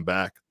them to come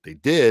back. They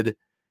did,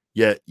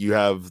 yet you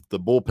have the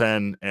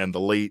bullpen and the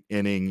late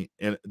inning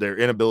and their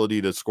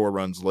inability to score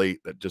runs late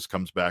that just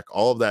comes back.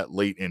 All of that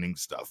late inning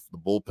stuff, the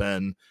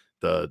bullpen,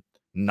 the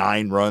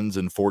 9 runs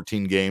in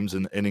 14 games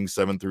in innings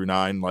 7 through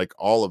 9, like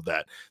all of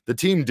that. The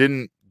team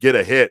didn't get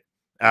a hit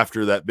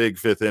after that big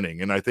 5th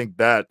inning. And I think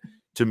that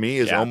to me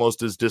is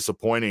almost as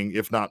disappointing,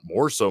 if not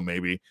more so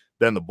maybe,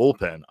 than the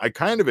bullpen. I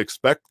kind of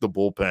expect the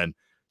bullpen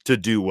to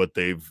do what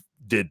they've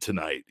did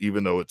tonight,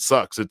 even though it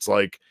sucks. It's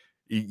like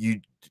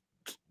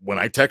when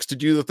I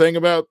texted you the thing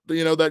about,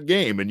 that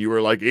game and you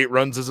were like 8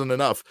 runs isn't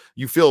enough,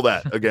 you feel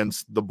that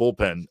against the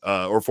bullpen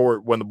or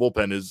for when the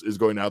bullpen is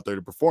going out there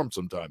to perform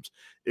sometimes.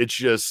 It's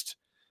just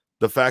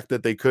the fact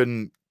that they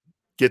couldn't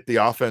get the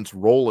offense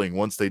rolling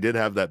once they did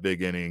have that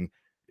big inning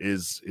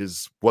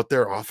is what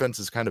their offense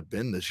has kind of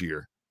been this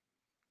year.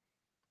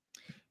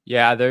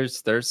 Yeah,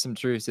 there's some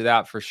truth to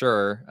that for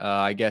sure.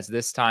 I guess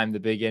this time the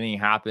big inning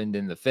happened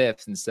in the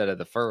 5th instead of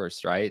the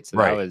 1st, right? So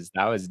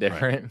that was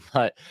different. Right.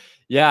 But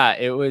yeah,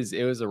 it was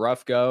a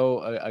rough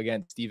go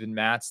against Steven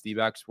Matz.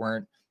 D-backs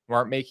weren't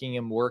making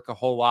him work a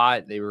whole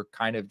lot. They were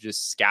kind of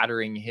just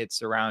scattering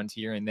hits around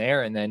here and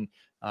there, and then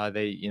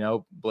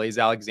Blaze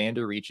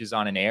Alexander reaches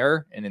on an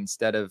error, and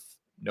instead of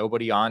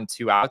nobody on,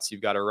 2 outs,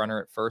 you've got a runner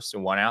at first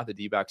and 1 out. The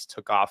D-backs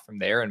took off from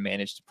there and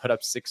managed to put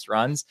up 6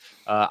 runs.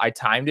 I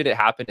timed it. It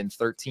happened in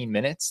 13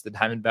 minutes. The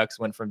Diamondbacks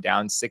went from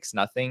down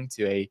 6-0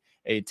 to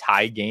a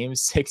tie game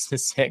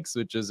 6-6,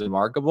 which is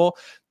remarkable.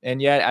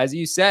 And yet, as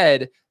you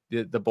said,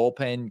 the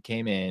bullpen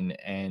came in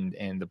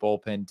and the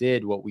bullpen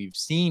did what we've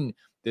seen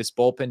this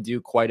bullpen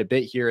do quite a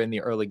bit here in the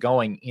early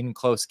going in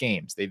close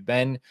games. They've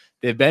been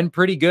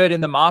pretty good in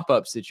the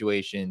mop-up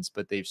situations,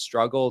 but they've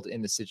struggled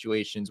in the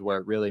situations where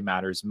it really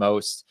matters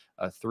most.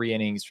 3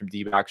 innings from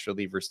D-backs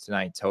relievers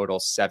tonight, total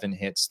 7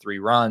 hits, 3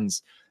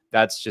 runs.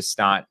 That's just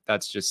not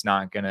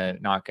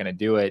gonna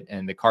do it.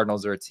 And the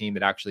Cardinals are a team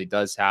that actually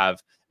does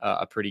have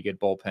a pretty good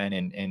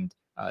bullpen, and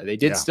they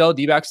did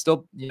D-backs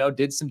still,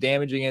 did some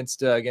damage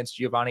against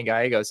Giovanni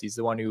Gallegos. He's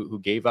the one who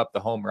gave up the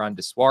home run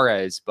to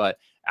Suarez, but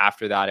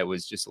after that, it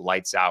was just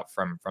lights out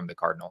from the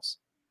Cardinals.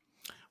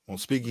 Well,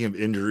 speaking of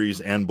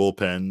injuries and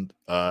bullpen,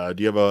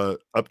 do you have a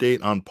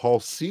update on Paul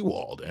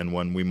Sewald and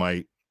when we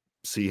might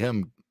see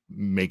him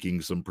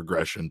making some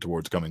progression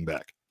towards coming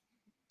back?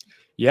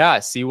 Yeah,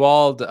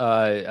 Sewald,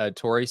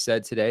 Torrey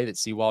said today that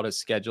Sewald is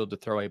scheduled to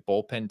throw a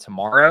bullpen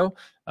tomorrow.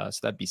 So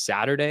that'd be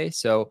Saturday.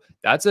 So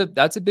that's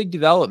a big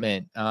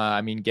development.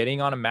 I mean,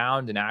 getting on a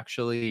mound and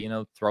actually,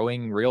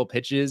 throwing real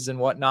pitches and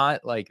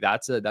whatnot, like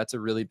that's a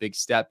really big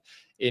step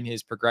in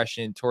his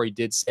progression. Torrey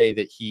did say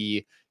that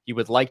he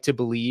would like to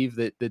believe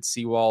that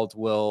Sewald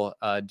will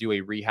do a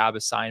rehab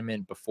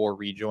assignment before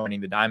rejoining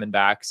the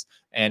Diamondbacks.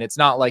 And it's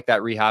not like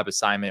that rehab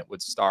assignment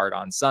would start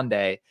on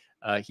Sunday.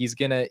 He's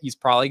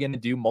probably gonna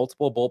do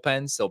multiple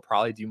bullpens. He'll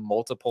probably do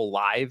multiple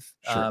live,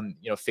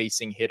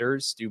 facing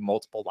hitters, do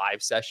multiple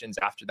live sessions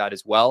after that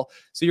as well.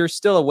 So you're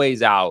still a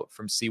ways out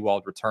from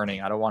Sewald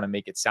returning. I don't want to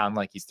make it sound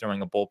like he's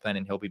throwing a bullpen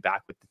and he'll be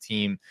back with the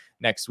team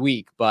next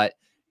week. But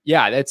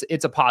yeah,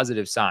 it's a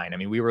positive sign. I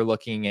mean, we were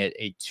looking at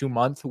a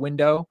 2-month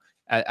window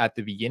at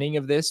the beginning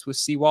of this with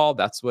Sewald.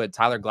 That's what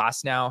Tyler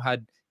Glasnow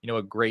had.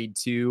 A grade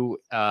 2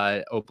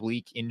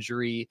 oblique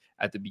injury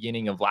at the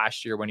beginning of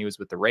last year when he was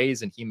with the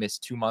Rays, and he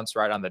missed 2 months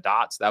right on the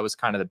dot. So that was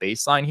kind of the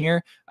baseline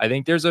here. I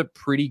think there's a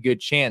pretty good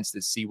chance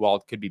that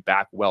Sewald could be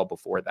back well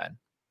before then.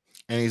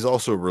 And he's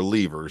also a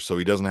reliever, so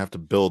he doesn't have to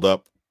build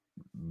up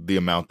the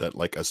amount that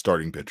like a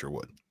starting pitcher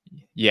would.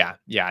 Yeah,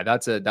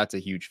 that's a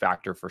huge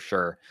factor for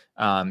sure.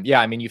 I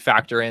mean, you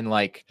factor in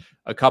like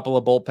a couple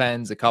of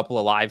bullpens, a couple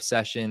of live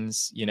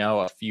sessions,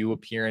 a few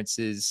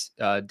appearances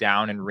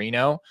down in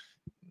Reno.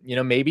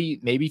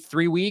 Maybe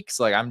 3 weeks.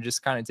 Like, I'm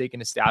just kind of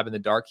taking a stab in the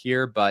dark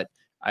here, but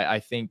I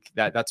think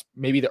that's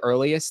maybe the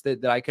earliest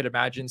that I could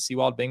imagine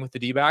Sewald being with the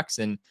D-backs.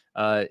 And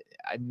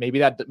maybe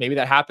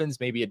that happens,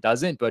 maybe it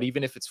doesn't. But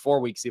even if it's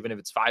 4 weeks, even if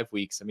it's 5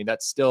 weeks, I mean,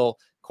 that's still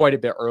quite a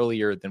bit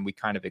earlier than we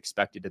kind of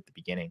expected at the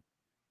beginning.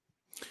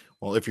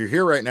 Well, if you're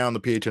here right now on the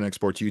PHNX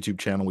Sports YouTube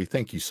channel, we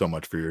thank you so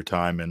much for your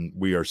time, and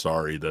we are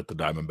sorry that the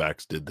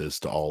Diamondbacks did this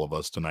to all of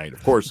us tonight.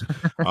 Of course,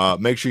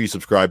 make sure you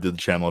subscribe to the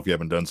channel if you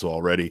haven't done so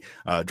already.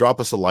 Drop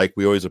us a like.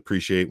 We always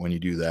appreciate when you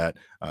do that.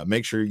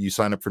 Make sure you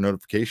sign up for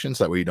notifications.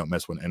 That way you don't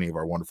miss when any of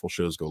our wonderful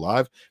shows go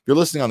live. If you're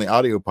listening on the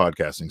audio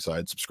podcasting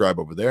side, subscribe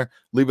over there.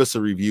 Leave us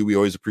a review. We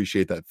always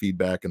appreciate that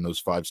feedback, and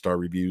those 5-star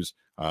reviews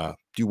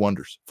do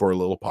wonders for a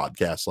little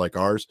podcast like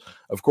ours.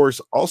 Of course,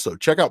 also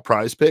check out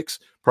Prize Picks.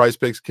 Prize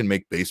Picks can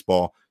make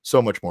baseball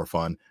so much more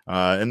fun,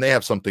 and they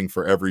have something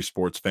for every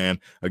sports fan.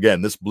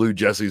 Again, this blew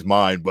Jesse's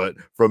mind, but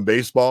from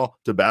baseball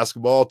to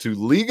basketball to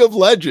League of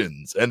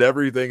Legends and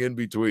everything in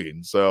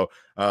between. So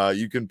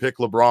you can pick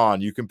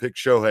LeBron, you can pick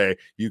Shohei,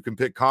 you can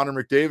pick Connor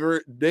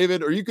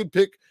McDavid, or you could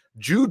pick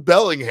Jude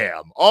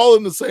Bellingham, all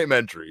in the same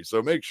entry.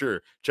 So make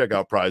sure check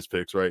out Prize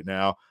Picks right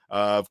now.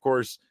 Of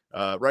course,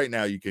 right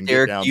now you can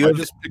Eric, get down.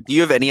 Do you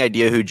have any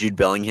idea who Jude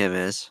Bellingham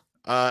is?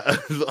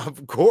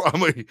 Of course,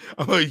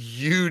 I'm a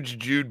huge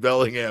Jude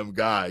Bellingham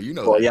guy.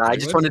 Well, yeah, I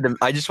just wanted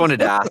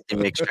to ask to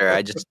make sure.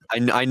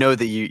 I know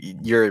that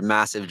you're a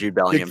massive Jude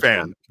Bellingham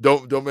fan.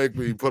 Don't make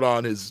me put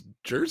on his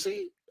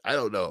jersey. I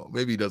don't know.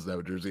 Maybe he doesn't have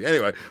a jersey.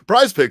 Anyway,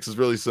 Prize Picks is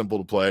really simple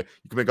to play.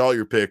 You can make all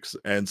your picks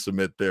and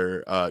submit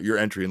your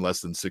entry in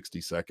less than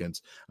 60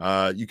 seconds.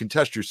 You can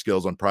test your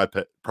skills on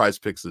Prize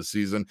Picks this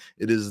season.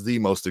 It is the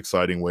most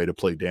exciting way to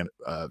play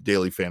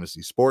daily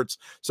fantasy sports.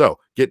 So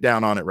get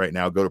down on it right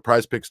now. Go to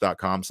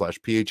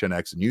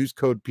prizepicks.com/PHNX and use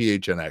code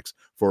PHNX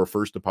for a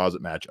first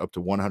deposit match up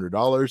to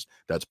 $100.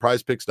 That's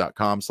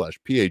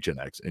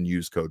prizepicks.com/PHNX and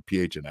use code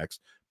PHNX.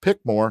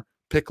 Pick more,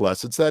 pick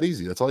less. It's that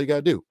easy. That's all you got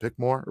to do. Pick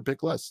more or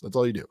pick less. That's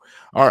all you do.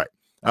 All right.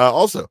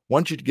 Also,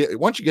 once you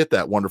get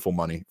that wonderful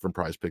money from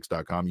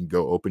prizepicks.com, you can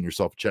go open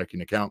yourself a checking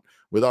account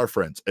with our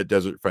friends at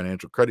Desert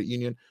Financial Credit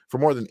Union. For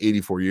more than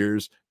 84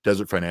 years,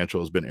 Desert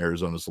Financial has been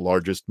Arizona's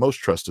largest, most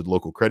trusted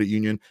local credit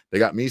union. They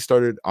got me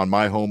started on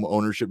my home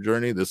ownership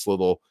journey, this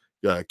little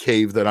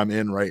cave that I'm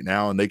in right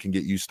now, and they can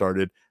get you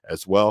started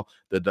as well.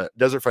 The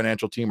Desert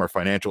Financial team are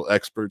financial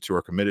experts who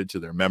are committed to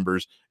their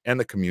members and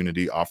the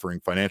community, offering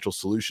financial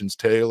solutions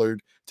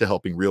tailored to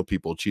helping real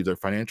people achieve their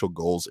financial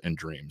goals and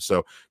dreams.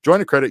 So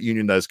join a credit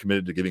union that is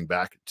committed to giving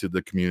back to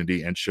the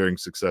community and sharing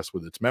success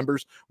with its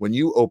members. When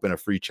you open a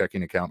free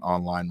checking account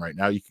online right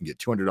now, you can get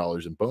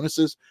 $200 in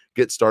bonuses.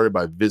 Get started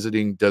by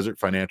visiting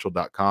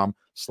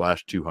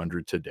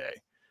desertfinancial.com/200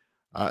 today.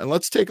 And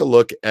let's take a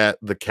look at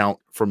the count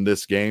from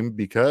this game,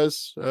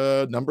 because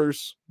the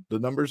numbers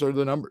are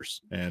the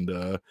numbers.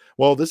 And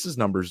well, this is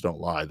numbers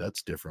don't lie.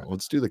 That's different.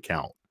 Let's do the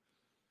count.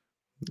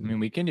 I mean,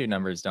 we can do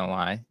numbers don't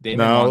lie.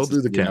 Damon no, wants we'll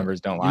do the count.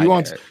 Numbers don't lie.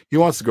 He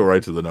wants to go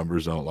right to the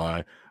numbers don't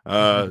lie.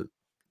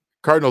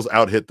 Cardinals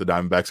out-hit the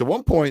Diamondbacks. At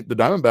one point, the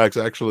Diamondbacks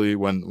actually,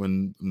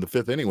 when the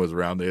fifth inning was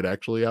around, they'd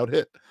actually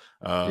out-hit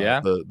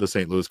the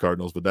St. Louis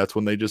Cardinals. But that's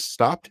when they just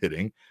stopped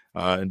hitting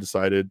and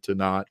decided to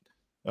not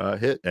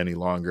hit any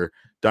longer.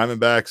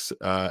 Diamondbacks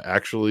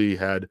actually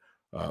had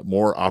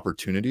more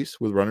opportunities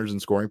with runners in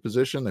scoring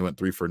position. They went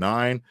 3 for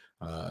 9.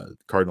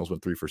 Cardinals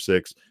went 3 for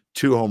 6.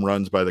 2 home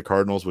runs by the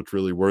Cardinals, which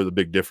really were the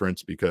big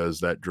difference, because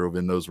that drove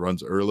in those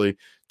runs early,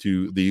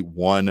 to the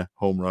 1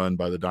 home run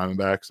by the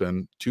Diamondbacks,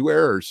 and 2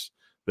 errors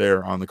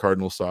there on the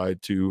Cardinals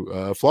side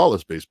to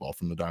flawless baseball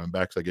from the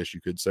Diamondbacks, I guess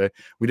you could say.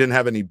 We didn't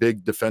have any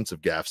big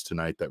defensive gaffes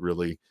tonight that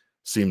really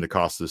seemed to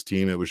cost this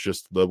team. It was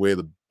just the way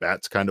the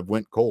bats kind of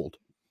went cold.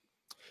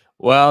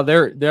 Well,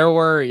 there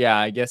were,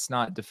 I guess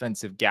not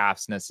defensive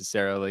gaffes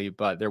necessarily,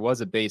 but there was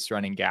a base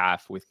running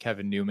gaff with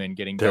Kevin Newman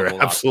getting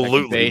doubled off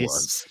second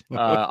base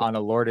on a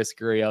Lourdes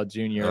Gurriel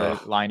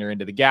Jr. liner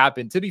into the gap.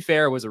 And to be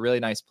fair, it was a really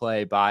nice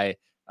play by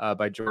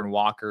Jordan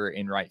Walker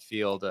in right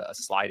field, a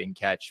sliding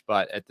catch.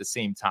 But at the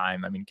same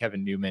time, I mean,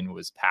 Kevin Newman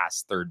was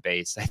past third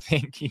base. I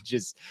think he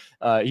just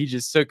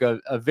took a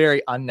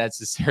very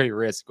unnecessary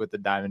risk with the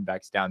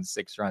Diamondbacks down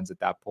 6 runs at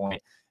that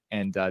point.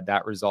 And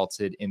that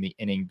resulted in the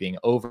inning being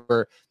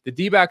over. The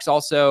D-backs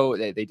also,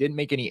 they didn't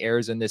make any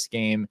errors in this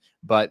game,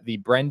 but the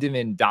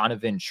Brendan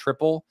Donovan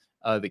triple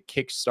that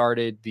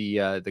kick-started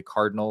the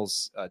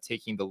Cardinals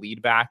taking the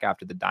lead back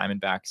after the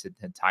Diamondbacks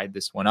had tied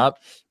this one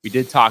up. We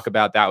did talk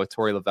about that with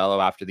Torey Lovullo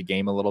after the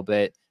game a little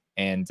bit,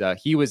 and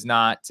he was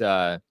not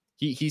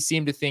he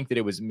seemed to think that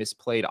it was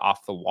misplayed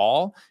off the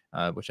wall,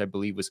 which I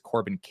believe was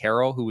Corbin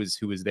Carroll who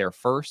was there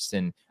first,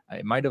 and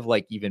it might have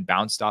like even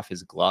bounced off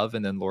his glove,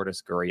 and then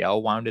Lourdes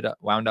Gurriel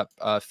wound up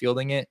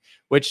fielding it,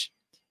 which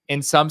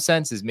in some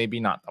sense is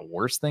maybe not the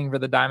worst thing for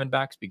the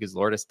Diamondbacks, because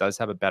Lourdes does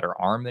have a better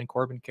arm than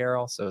Corbin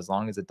Carroll. So as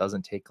long as it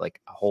doesn't take like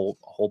a whole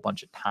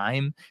bunch of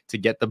time to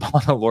get the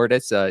ball to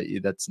Lourdes,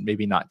 that's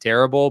maybe not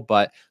terrible.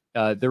 But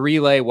the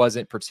relay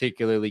wasn't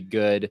particularly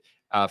good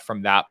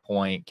from that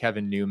point.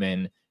 Kevin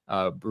Newman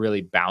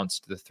really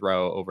bounced the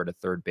throw over to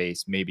third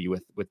base. Maybe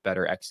with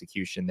better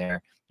execution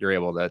there, you're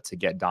able to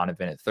get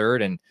Donovan at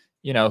third. And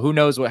who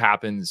knows what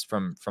happens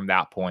from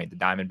that point. The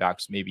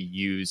Diamondbacks maybe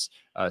use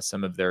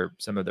some of their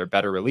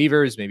better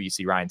relievers. Maybe you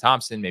see Ryan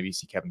Thompson. Maybe you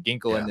see Kevin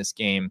Ginkel in this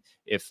game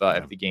if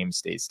the game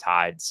stays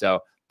tied. So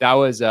that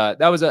was a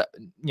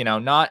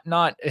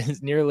not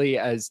as nearly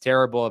as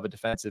terrible of a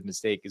defensive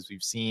mistake as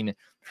we've seen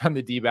from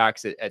the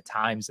D-backs at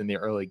times in the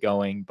early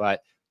going,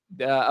 but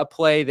a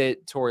play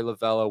that Torey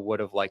Lovullo would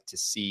have liked to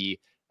see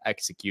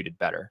executed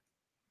better.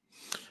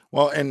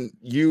 Well, and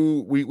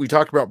we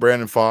talked about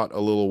Brandon Pfaadt a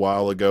little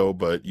while ago,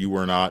 but you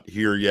were not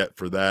here yet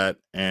for that.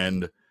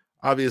 And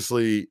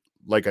obviously,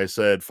 like I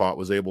said, Pfaadt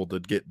was able to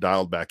get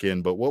dialed back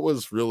in. But what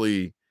was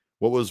really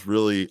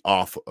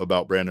off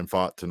about Brandon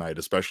Pfaadt tonight,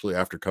 especially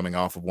after coming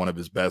off of one of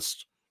his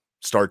best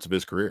starts of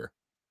his career?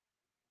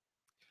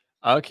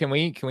 Can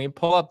we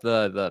pull up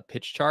the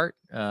pitch chart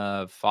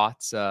of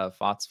Pfaadt's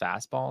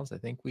fastballs? I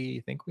think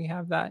we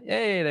have that.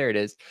 Hey, there it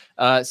is.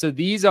 So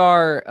these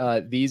are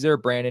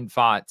Brandon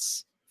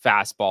Pfaadt's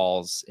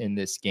fastballs in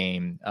this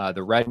game.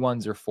 The red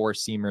ones are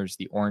 4-seamers,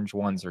 the orange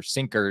ones are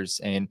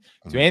sinkers. And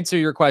to answer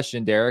your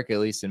question, Derek, at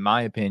least in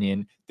my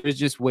opinion, there's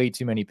just way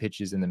too many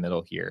pitches in the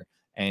middle here.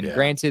 And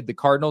granted, the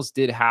Cardinals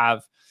did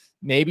have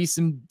maybe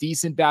some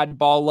decent bad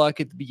ball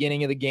luck at the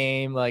beginning of the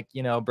game. Like,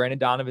 Brendan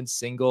Donovan's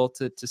single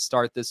to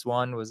start this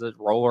one was a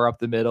roller up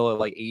the middle at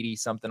like 80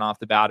 something off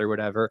the bat or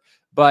whatever.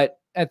 But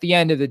at the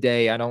end of the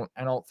day, I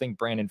don't think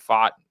Brandon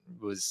Pfaadt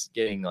was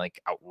getting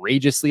like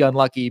outrageously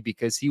unlucky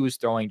because he was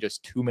throwing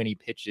just too many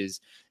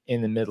pitches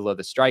in the middle of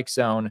the strike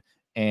zone.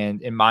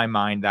 And in my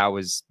mind, that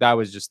was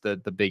just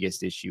the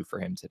biggest issue for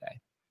him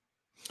today.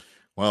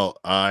 Well,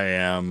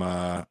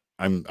 I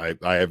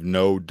have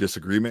no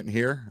disagreement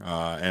here.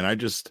 And I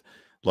just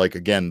like,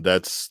 again,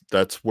 that's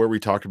where we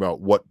talked about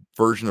what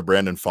version of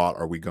Brandon Pfaadt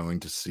are we going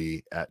to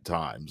see at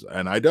times.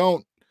 And I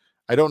don't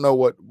know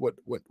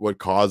what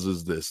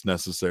causes this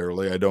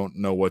necessarily. I don't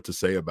know what to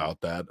say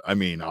about that. I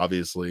mean,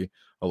 obviously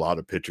a lot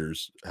of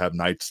pitchers have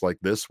nights like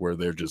this where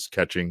they're just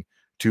catching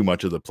too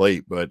much of the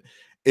plate, but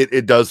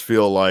it does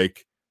feel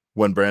like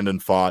when Brandon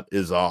Pfaadt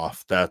is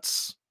off,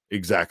 that's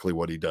exactly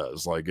what he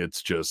does. Like,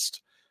 it's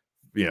just,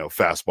 you know,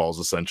 fastballs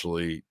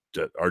essentially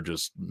are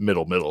just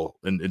middle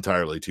and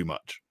entirely too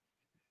much.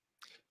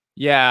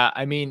 Yeah,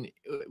 I mean,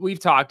 we've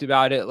talked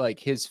about it. Like,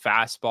 his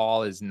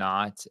fastball is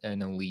not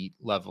an elite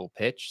level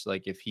pitch.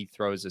 Like, if he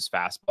throws his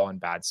fastball in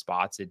bad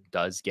spots, it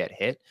does get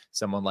hit.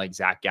 Someone like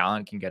Zach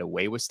Gallen can get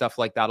away with stuff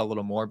like that a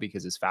little more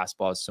because his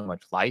fastball has so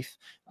much life.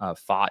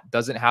 Pfaadt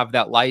doesn't have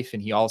that life,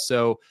 and he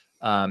also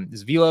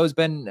his velo has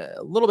been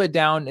a little bit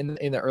down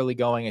in the early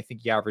going. I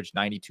think he averaged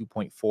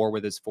 92.4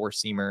 with his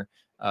four-seamer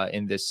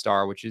in this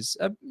star, which is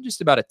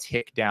just about a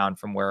tick down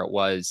from where it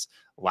was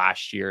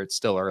last year. It's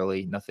still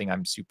early, nothing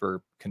I'm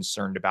super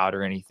concerned about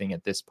or anything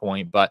at this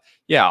point. But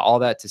yeah, all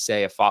that to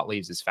say, if Pfaadt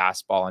leaves his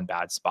fastball in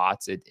bad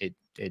spots, it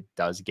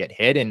does get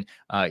hit. And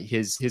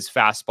his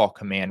fastball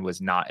command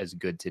was not as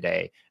good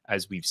today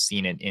as we've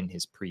seen it in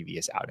his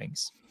previous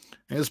outings.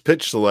 His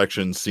pitch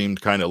selection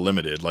seemed kind of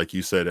limited, like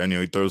you said. I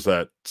know he throws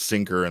that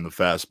sinker and the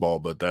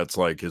fastball, but that's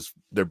like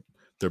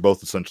they're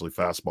both essentially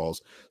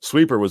fastballs.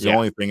 Sweeper was the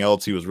only thing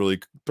else he was really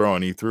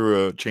throwing. He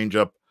threw a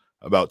changeup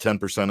about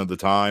 10% of the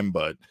time,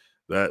 but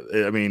that,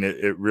 I mean,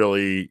 it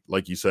really,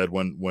 like you said,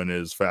 when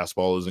his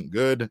fastball isn't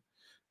good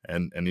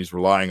and he's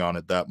relying on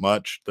it that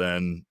much,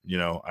 then, you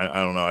know, I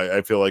don't know.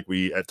 I feel like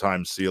we at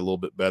times see a little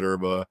bit better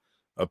of a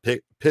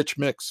pitch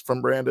mix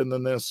from Brandon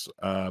than this.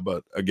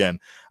 But again,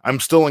 I'm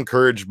still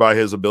encouraged by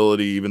his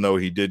ability, even though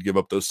he did give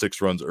up those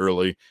 6 runs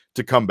early,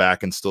 to come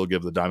back and still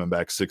give the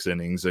Diamondbacks 6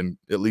 innings and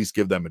at least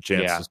give them a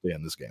chance to stay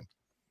in this game.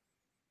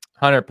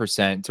 100%.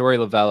 Torey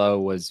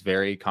Lovello was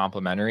very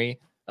complimentary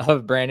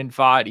of Brandon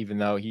Pfaadt, even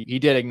though he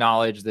did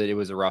acknowledge that it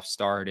was a rough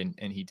start and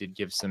he did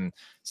give some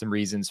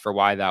reasons for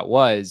why that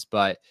was.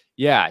 But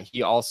yeah,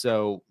 he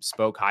also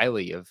spoke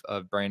highly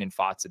of Brandon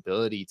Pfaadt's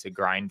ability to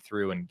grind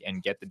through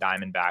and get the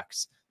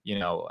Diamondbacks, you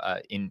know,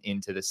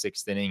 into the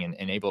 6th inning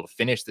and able to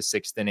finish the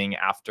 6th inning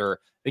after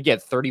they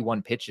get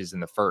 31 pitches in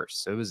the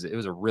first. So it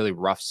was a really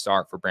rough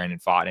start for Brandon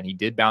Pfaadt, and he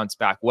did bounce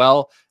back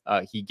well.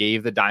 He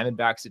gave the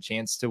Diamondbacks a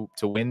chance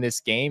to win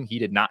this game. He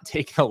did not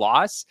take the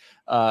loss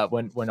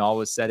when all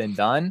was said and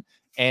done.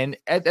 And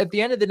at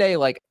the end of the day,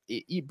 like,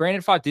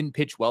 Brandon Pfaadt didn't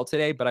pitch well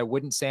today, but I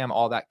wouldn't say I'm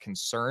all that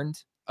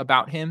concerned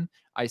about him.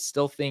 I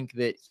still think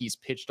that he's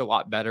pitched a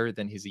lot better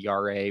than his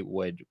ERA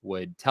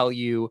would tell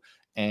you.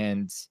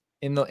 And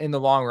in the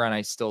long run,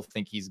 I still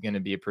think he's going to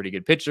be a pretty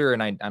good pitcher.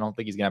 And I don't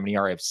think he's going to have an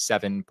ERA of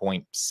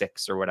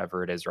 7.6 or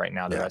whatever it is right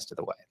now the rest of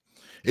the way.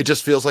 It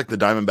just feels like the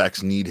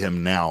Diamondbacks need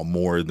him now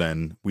more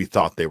than we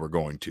thought they were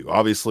going to.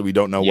 Obviously, we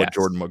don't know what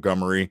Jordan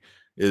Montgomery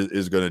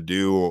is going to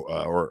do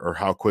or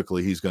how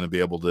quickly he's going to be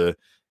able to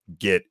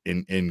get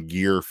in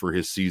gear for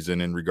his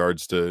season in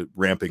regards to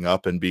ramping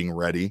up and being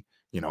ready.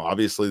 You know,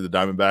 obviously the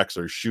Diamondbacks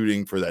are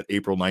shooting for that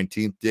April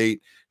 19th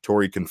date.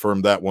 Torey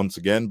confirmed that once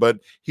again, but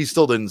he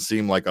still didn't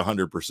seem like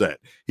 100%.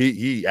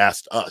 He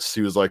asked us, he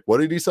was like, what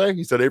did he say?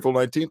 He said April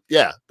 19th.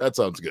 Yeah, that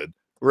sounds good.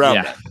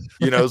 Around that,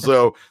 you know,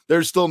 so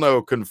there's still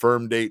no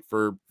confirmed date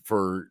for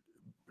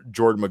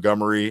Jordan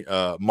Montgomery,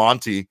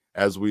 Monty,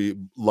 as we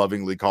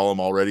lovingly call him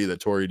already, that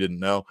Torey didn't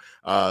know,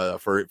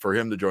 for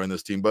him to join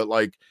this team. But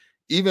like,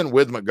 even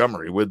with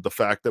Montgomery, with the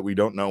fact that we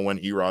don't know when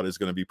Erod is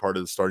going to be part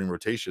of the starting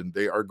rotation,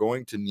 they are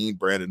going to need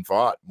Brandon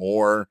Pfaadt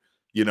more,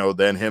 you know,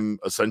 than him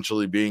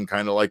essentially being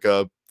kind of like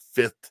a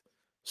 5th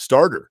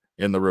starter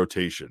in the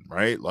rotation,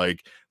 right?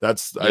 Like I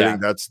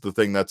think that's the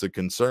thing that's a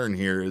concern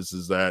here is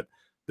that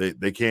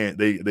they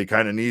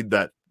kind of need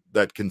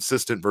that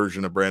consistent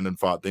version of Brandon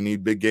Pfaadt. They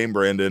need big game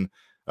Brandon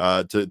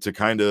to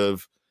kind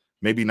of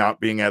maybe not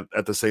being at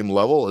the same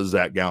level as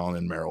Zach Gallen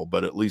and Merrill,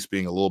 but at least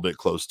being a little bit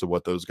closer to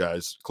what those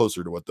guys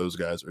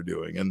are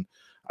doing. And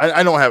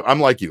I'm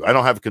like you. I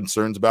don't have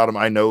concerns about him.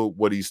 I know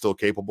what he's still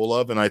capable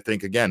of. And I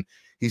think, again,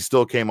 he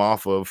still came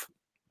off of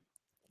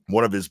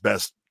one of his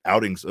best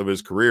outings of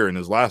his career in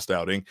his last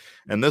outing,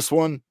 and this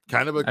one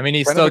kind of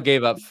he still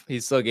gave up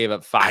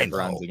 5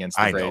 runs against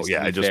the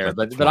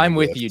Braves. But I'm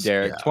with you,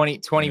 Derek.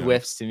 20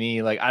 whiffs to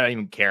me, like, I don't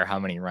even care how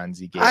many runs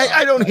he gave.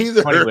 I don't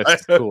either. 20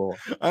 whiffs is cool.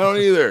 I don't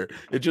either.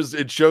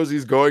 It shows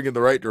he's going in the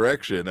right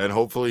direction, and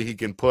hopefully he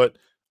can put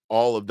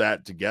all of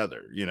that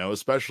together, you know,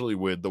 especially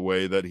with the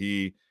way that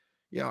he,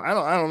 you know,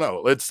 I don't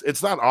know.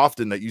 It's not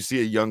often that you see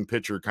a young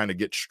pitcher kind of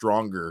get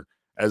stronger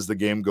as the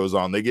game goes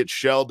on. They get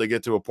shelled, they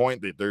get to a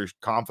point that their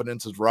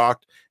confidence is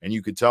rocked, and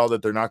you could tell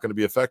that they're not going to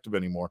be effective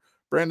anymore.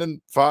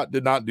 Brandon Pfaadt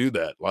did not do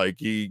that. Like,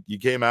 he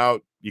came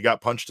out, you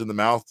got punched in the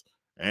mouth,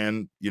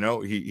 and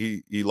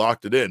he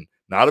locked it in.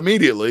 Not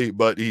immediately,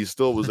 but he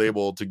still was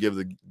able to give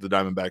the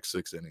Diamondbacks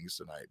 6 innings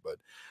tonight. But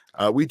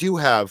we do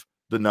have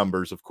the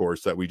numbers, of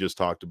course, that we just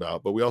talked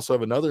about, but we also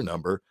have another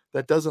number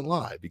that doesn't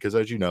lie, because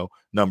as you know,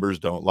 numbers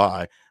don't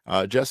lie.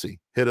 Jesse,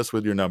 hit us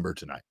with your number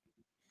tonight.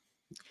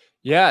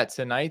 Yeah,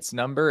 tonight's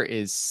number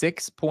is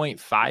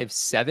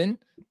 6.57.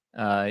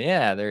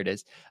 Yeah, there it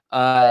is.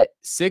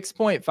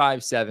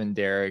 6.57,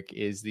 Derek,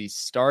 is the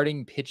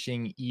starting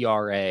pitching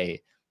ERA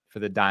for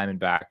the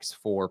Diamondbacks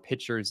for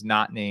pitchers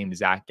not named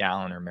Zach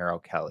Gallen or Merrill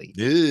Kelly.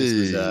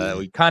 This was,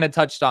 we kind of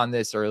touched on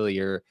this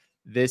earlier.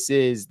 This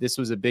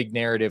was a big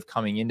narrative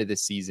coming into the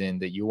season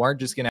that you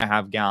weren't just going to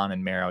have Gallen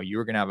and Merrill. You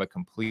were going to have a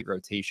complete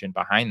rotation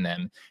behind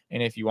them.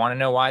 And if you want to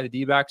know why the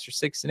D-backs are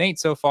 6-8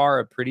 so far,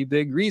 a pretty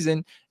big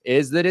reason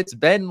is that it's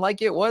been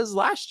like it was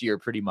last year,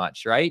 pretty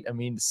much, right? I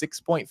mean,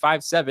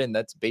 6.57,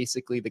 that's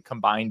basically the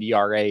combined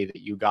ERA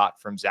that you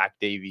got from Zach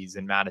Davies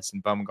and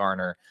Madison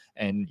Bumgarner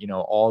and,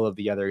 all of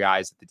the other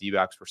guys that the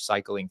D-backs were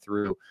cycling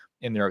through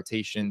in the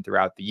rotation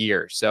throughout the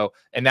year. So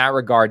in that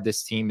regard,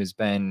 this team has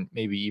been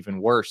maybe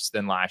even worse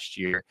than last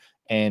year.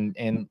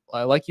 And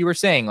like you were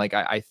saying, like,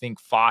 I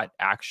think Pfaadt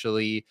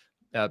actually,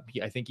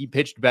 I think he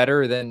pitched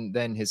better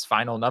than his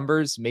final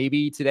numbers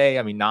maybe today.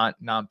 I mean,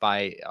 not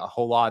by a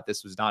whole lot.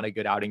 This was not a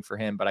good outing for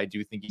him, but I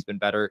do think he's been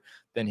better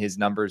than his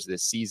numbers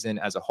this season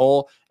as a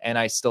whole. And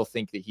I still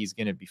think that he's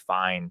going to be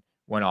fine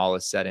when all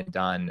is said and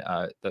done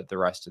the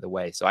rest of the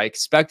way. So I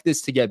expect this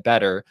to get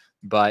better,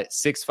 but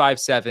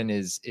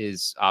 6.57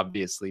 is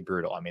obviously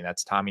brutal. I mean,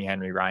 that's Tommy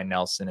Henry, Ryan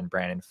Nelson, and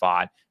Brandon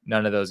Pfaadt.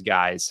 None of those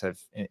guys have,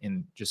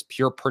 in just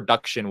pure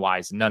production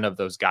wise, none of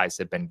those guys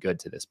have been good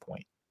to this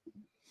point.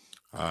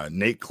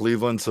 Nate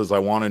Cleveland says, I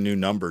want a new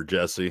number,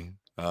 Jesse.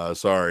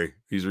 Sorry,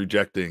 he's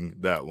rejecting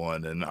that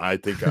one, and I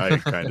think I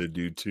kind of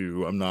do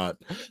too. I'm not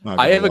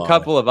I have a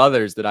couple of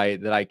others that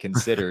I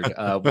considered.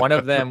 One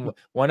of them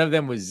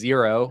was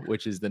 0,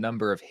 which is the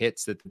number of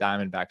hits that the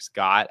Diamondbacks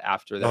got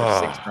after their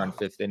 6-run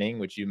 5th inning,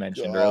 which you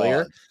mentioned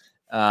earlier.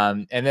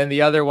 And then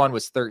the other one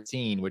was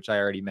 13, which I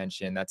already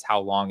mentioned. That's how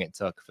long it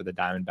took for the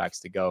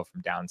Diamondbacks to go from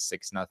down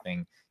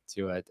 6-0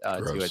 to a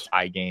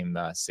tie game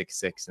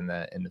 6-6 in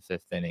the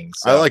 5th inning.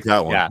 So, I like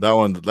that one. Yeah.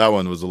 That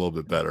one was a little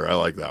bit better. I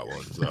like that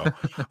one. So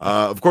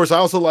of course, I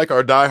also like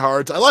our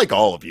diehards. I like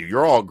all of you.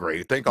 You're all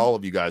great. Thank all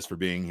of you guys for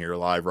being here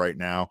live right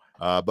now.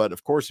 But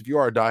of course, if you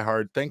are a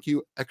diehard, thank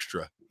you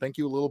extra. Thank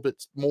you a little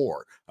bit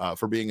more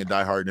for being a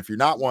diehard. And if you're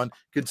not one,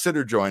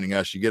 consider joining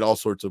us. You get all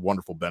sorts of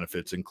wonderful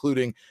benefits,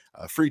 including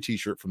a free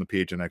t-shirt from the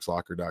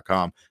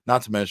PHNXlocker.com.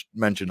 Not to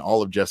mention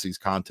all of Jesse's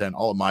content,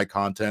 all of my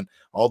content,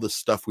 all the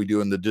stuff we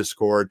do in the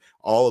Discord,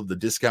 all of the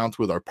discounts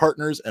with our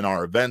partners and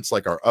our events,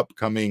 like our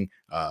upcoming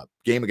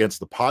game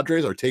against the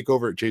Padres, our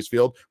takeover at Chase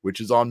Field,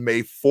 which is on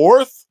May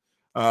 4th.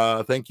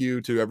 Thank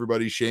you to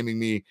everybody shaming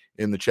me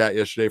in the chat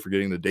yesterday for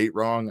getting the date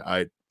wrong.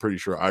 I'm pretty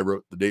sure I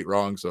wrote the date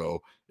wrong,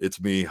 so it's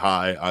me.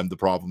 Hi, I'm the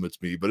problem.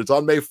 It's me. But it's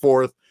on May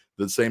 4th,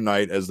 the same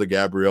night as the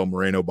Gabriel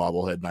Moreno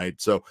bobblehead night.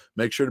 So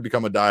make sure to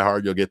become a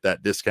diehard. You'll get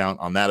that discount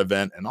on that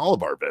event and all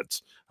of our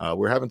events.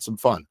 We're having some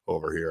fun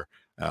over here.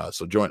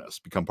 So join us,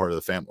 become part of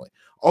the family.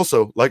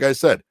 Also, like I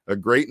said, a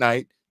great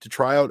night to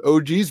try out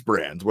OG's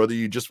brands, whether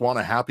you just want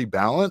a happy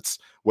balance,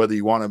 whether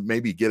you want to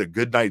maybe get a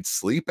good night's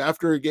sleep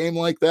after a game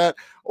like that,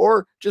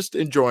 or just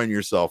enjoying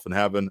yourself and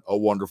having a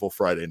wonderful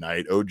Friday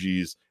night.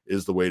 OG's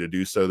is the way to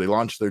do so. They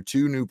launched their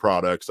 2 new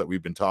products that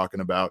we've been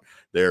talking about.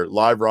 Their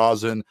live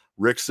rosin,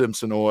 Rick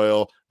Simpson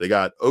oil. They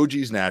got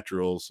OG's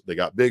Naturals. They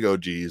got Big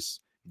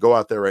OG's. Go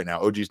out there right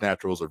now. OG's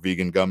Naturals are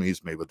vegan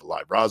gummies made with the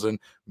live rosin.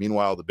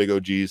 Meanwhile, the Big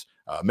OG's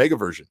mega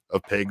version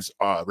of Peg's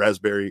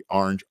Raspberry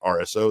Orange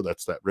RSO.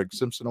 That's that Rick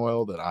Simpson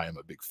oil that I am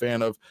a big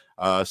fan of.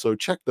 So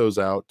check those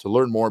out. To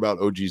learn more about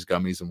OG's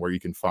gummies and where you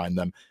can find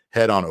them,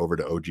 head on over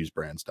to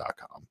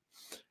ogsbrands.com.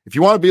 If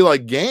you want to be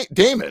like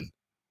Damon,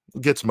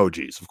 get some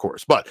OGs, of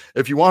course. But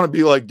if you want to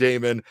be like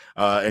Damon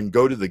and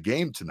go to the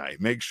game tonight,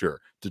 make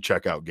sure to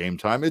check out Game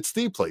Time. It's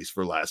the place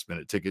for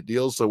last-minute ticket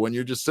deals. So when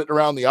you're just sitting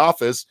around the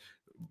office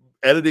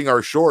editing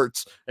our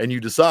shorts and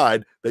you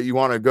decide that you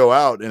want to go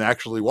out and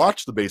actually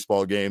watch the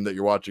baseball game that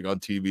you're watching on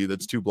TV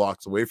that's 2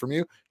 blocks away from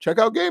you, check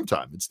out Game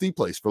Time. It's the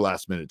place for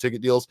last-minute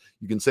ticket deals.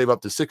 You can save up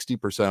to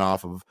 60%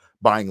 off of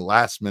buying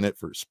last minute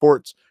for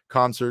sports,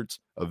 concerts,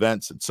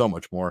 events, and so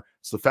much more.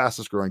 It's the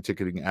fastest growing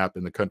ticketing app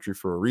in the country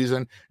for a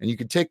reason, and you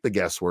can take the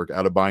guesswork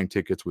out of buying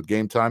tickets with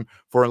Game Time.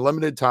 For a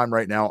limited time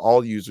right now,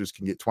 all users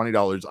can get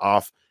 $20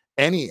 off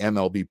any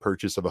MLB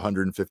purchase of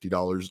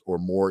 $150 or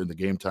more in the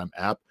Game Time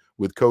app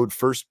with code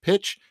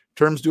FIRSTPITCH.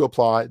 Terms do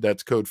apply.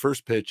 That's code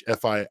FIRSTPITCH,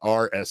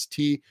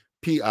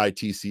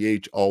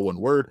 FIRSTPITCH, all one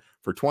word,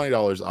 for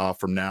 $20 off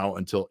from now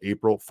until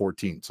April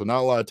 14th. So not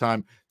a lot of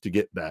time to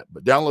get that,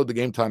 but download the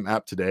Game Time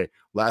app today.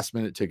 Last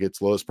minute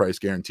tickets, lowest price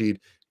guaranteed.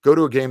 Go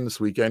to a game this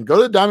weekend.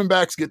 Go to the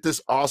Diamondbacks, get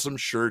this awesome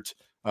shirt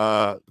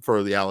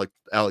for the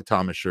Alek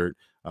Thomas shirt,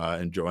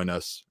 and join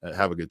us.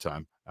 Have a good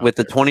time. With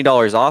the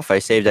 $20 off I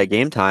saved at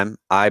Game Time,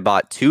 I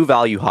bought 2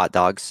 value hot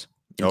dogs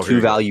and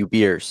 2 value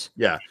beers.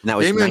 Yeah. And that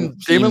was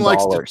Damon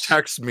likes to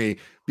text me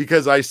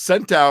because I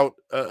sent out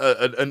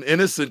an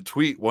innocent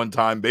tweet one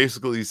time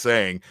basically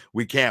saying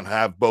we can't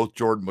have both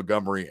Jordan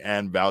Montgomery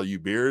and value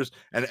beers.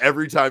 And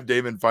every time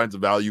Damon finds a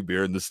value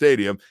beer in the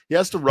stadium, he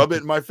has to rub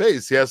it in my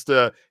face. He has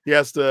to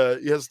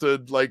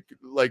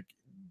like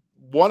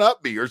one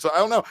up me or so. I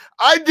don't know.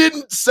 I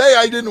didn't say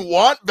I didn't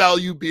want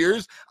value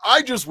beers.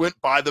 I just went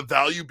by the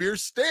value beer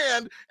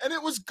stand and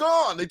it was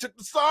gone. They took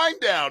the sign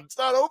down. It's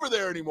not over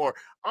there anymore.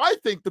 I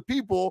think the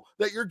people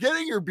that you're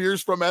getting your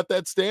beers from at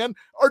that stand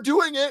are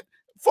doing it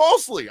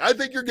falsely. I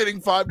think you're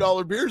getting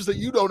 $5 beers that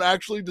you don't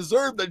actually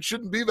deserve, that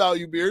shouldn't be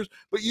value beers,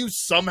 but you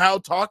somehow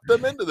talked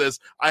them into this.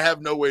 I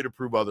have no way to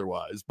prove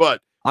otherrise,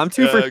 but I'm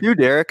 2 for 2,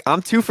 Derek.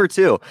 I'm 2 for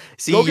 2.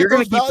 See, you're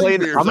going to keep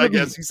playing. Beers, I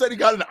guess. He said he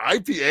got an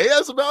IPA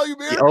as a value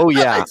beer. Oh,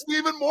 yeah. That makes me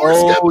even more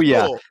skeptical.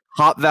 Yeah.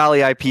 Hop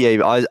Valley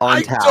IPA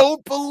on tap. I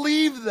don't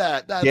believe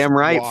that. That's damn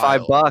right.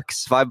 wild. $5.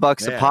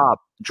 $5 a pop.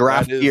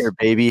 Draft beer,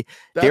 baby.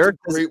 That's Derek,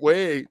 a great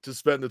way to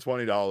spend the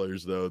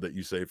 $20 though that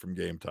you save from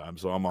game time.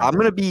 So I'm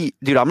gonna be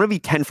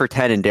 10 for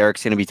 10, and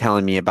Derek's gonna be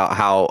telling me about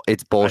how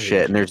it's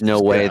bullshit and there's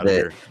no way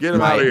that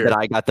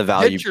I got the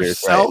value. Get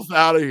yourself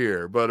out of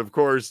here. But of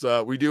course,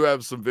 we do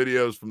have some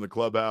videos from the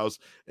clubhouse,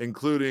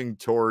 including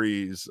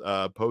Tori's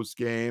post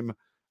game.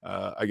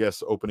 I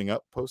guess opening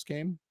up post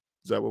game.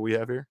 Is that what we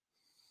have here?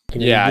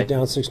 Yeah, get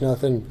down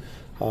 6-0.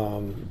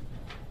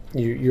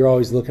 You're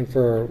always looking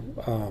for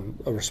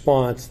a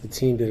response. The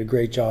team did a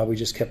great job. We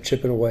just kept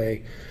chipping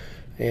away,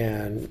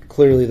 and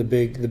clearly the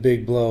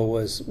big blow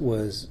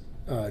was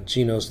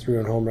Geno's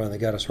 3-run home run that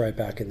got us right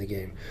back in the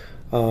game.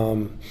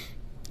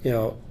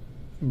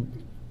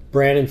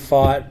 Brandon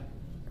Pfaadt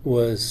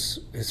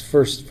was his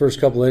first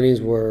couple innings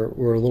were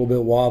a little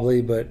bit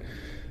wobbly, but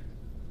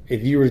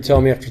if you were to tell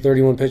me after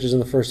 31 pitches in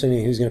the first inning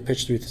he was going to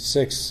pitch through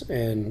 6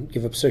 and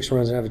give up 6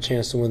 runs and have a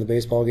chance to win the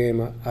baseball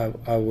game,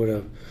 I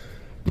wouldn't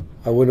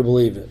have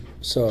believed it.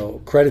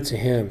 So credit to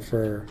him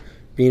for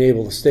being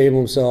able to stable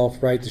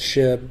himself, right the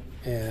ship,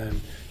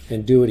 and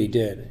do what he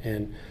did,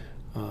 and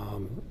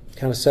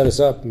kind of set us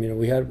up.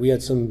 We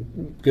had some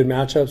good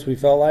matchups, we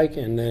felt like,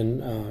 and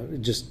then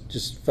it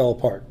just fell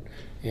apart.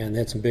 And they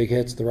had some big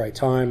hits at the right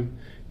time,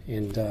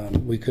 and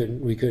we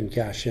couldn't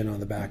cash in on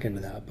the back end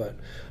of that. But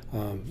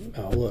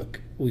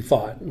look, we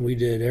fought and we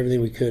did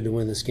everything we could to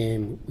win this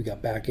game. We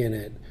got back in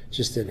it,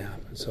 just didn't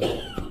happen.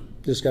 So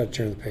just got to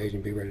turn the page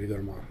and be ready to go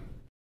tomorrow.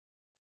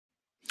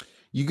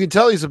 You can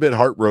tell he's a bit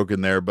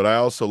heartbroken there, but I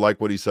also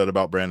like what he said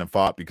about Brandon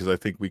Pfaadt, because I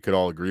think we could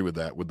all agree with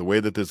that. With the way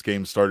that this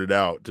game started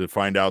out, to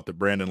find out that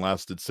Brandon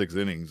lasted 6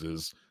 innings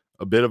is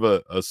a bit of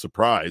a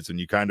surprise, and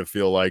you kind of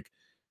feel like,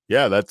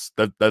 yeah, that's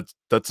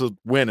a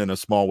win in a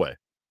small way.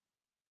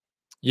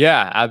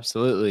 Yeah,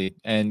 absolutely.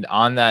 And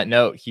on that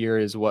note, here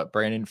is what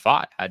Brandon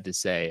Pfaadt had to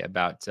say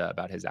about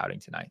his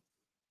outing tonight.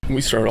 We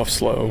started off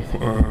slow.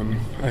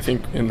 I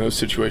think in those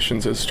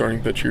situations as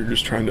starting pitcher, you're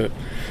just trying to,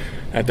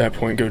 at that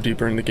point, go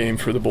deeper in the game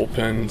for the bullpen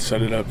and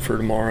set it up for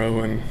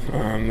tomorrow.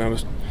 And that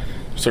was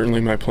certainly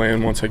my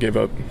plan once I gave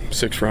up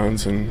 6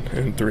 runs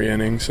in 3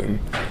 innings. And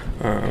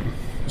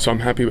so I'm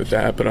happy with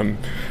that, but I'm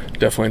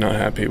definitely not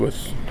happy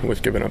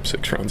with giving up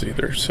 6 runs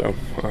either. So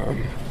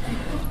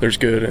there's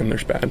good and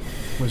there's bad.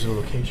 Was it a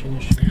location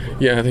issue?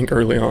 Yeah, I think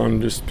early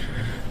on just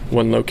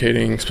wasn't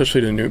locating,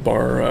 especially the new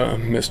bar,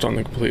 missed on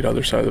the complete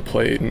other side of the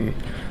plate, and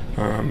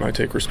I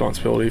take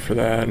responsibility for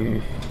that,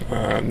 and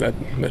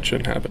that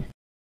shouldn't happen.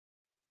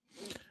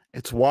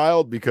 It's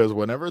wild because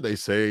whenever they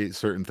say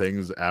certain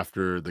things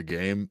after the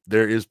game,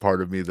 there is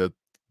part of me that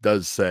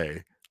does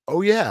say,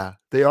 oh yeah,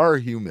 they are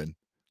human,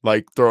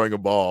 like throwing a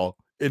ball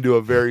into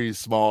a very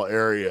small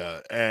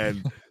area,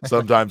 and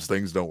sometimes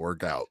things don't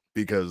work out,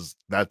 because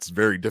that's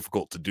very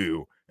difficult to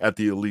do at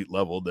the elite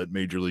level that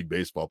Major League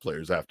Baseball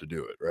players have to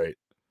do it, right?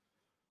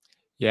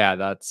 Yeah,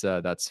 that's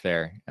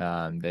fair.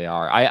 They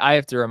are. I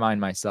have to remind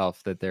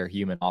myself that they're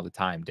human all the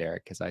time,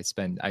 Derek, because I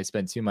spend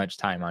too much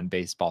time on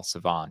Baseball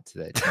Savant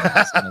that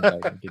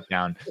sometimes I can get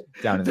down.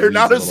 They're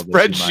not a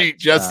spreadsheet,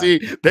 Jesse.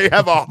 They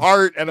have a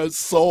heart and a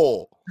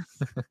soul.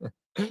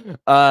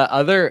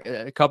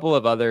 A couple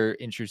of other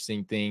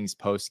interesting things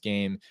post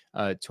game.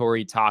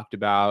 Tori talked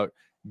about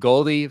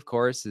Goldie, of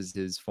course, is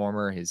his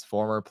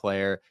former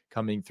player,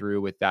 coming through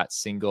with that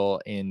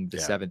single in the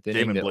 7th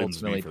inning that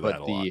ultimately put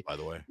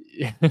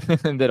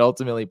that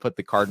ultimately put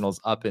the Cardinals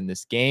up in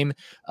this game.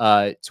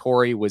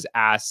 Tori was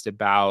asked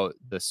about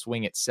the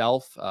swing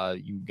itself.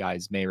 You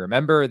guys may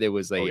remember there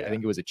was I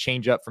think it was a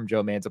changeup from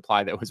Joe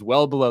Mansupply that was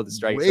well below the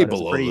strike zone.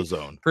 Below the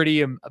zone.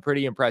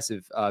 Pretty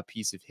impressive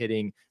piece of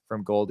hitting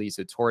from Goldie.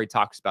 So Tori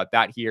talks about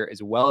that here,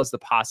 as well as the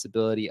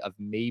possibility of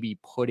maybe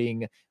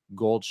putting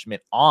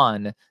Goldschmidt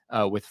on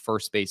with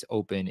first base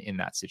open in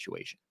that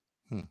situation.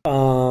 I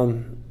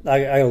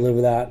gotta live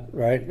with that,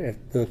 right? If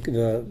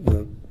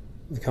the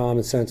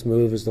common sense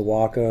move is to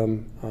walk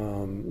them,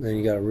 then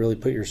you got to really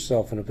put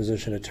yourself in a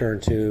position to turn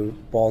to.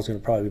 Ball's going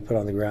to probably be put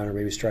on the ground or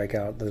maybe strike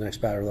out the next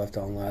batter left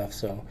on left.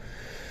 So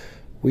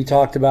We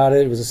talked about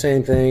it. It was the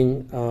same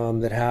thing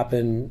that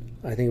happened.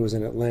 I think it was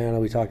in Atlanta.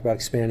 We talked about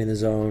expanding the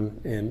zone,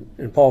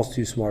 and Paul's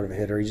too smart of a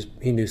hitter.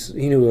 He knew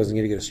he wasn't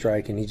going to get a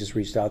strike, and he just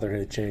reached out there and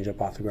hit a change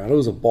up off the ground. It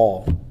was a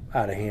ball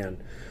out of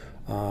hand,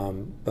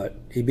 but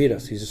he beat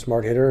us. He's a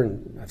smart hitter,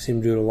 and I've seen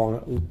him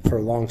do it for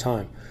a long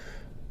time.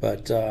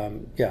 But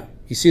yeah,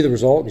 you see the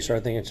result, and you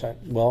start thinking,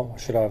 well,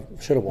 should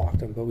have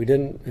walked him, but we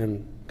didn't,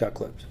 and got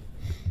clipped.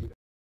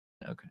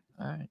 Okay,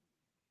 all right.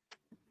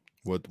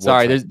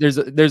 Sorry, there's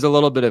a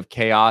little bit of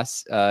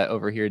chaos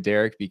over here,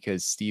 Derek,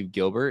 because Steve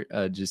Gilbert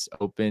just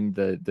opened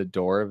the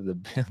door of the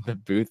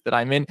booth that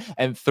I'm in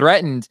and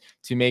threatened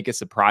to make a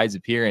surprise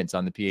appearance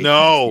on the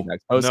PHNX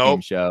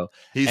postgame show.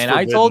 And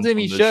I told him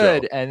he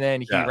should, and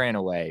then he ran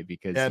away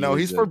because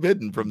he's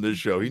forbidden from this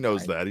show. He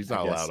knows that he's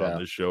not allowed on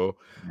this show.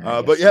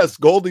 But yes,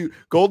 Goldie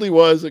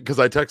was, because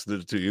I texted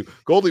it to you.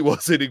 Goldie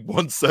was hitting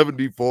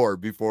 174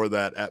 before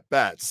that at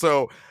bat.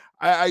 So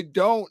I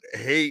don't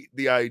hate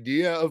the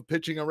idea of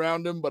pitching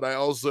around him, but I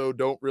also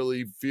don't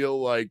really feel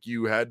like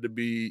you have to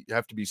be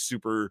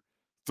super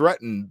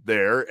threatened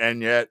there.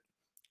 And yet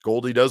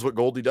Goldie does what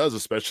Goldie does,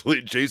 especially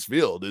at Chase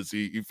Field, is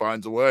he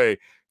finds a way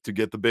to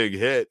get the big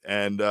hit.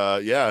 And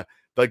yeah,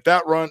 like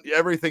that run,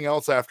 everything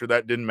else after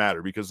that didn't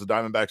matter because the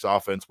Diamondbacks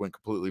offense went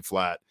completely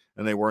flat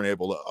and they weren't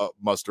able to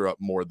muster up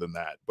more than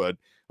that. But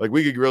like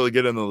we could really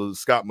get into the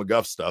Scott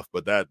McGuff stuff,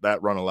 but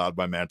that run allowed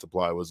by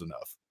Mantiply was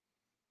enough.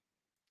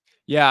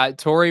 Yeah,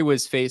 Torrey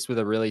was faced with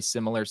a really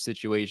similar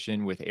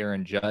situation with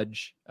Aaron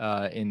Judge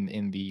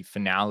in the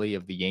finale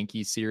of the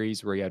Yankees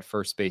series where he had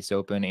first base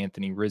open,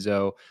 Anthony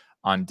Rizzo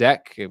on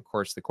deck. Of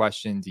course, the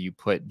question, do you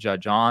put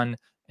Judge on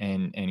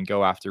and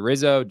go after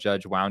Rizzo?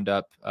 Judge wound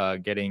up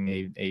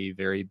getting a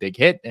very big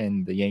hit,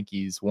 and the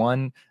Yankees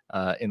won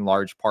in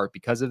large part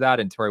because of that.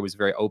 And Torrey was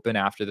very open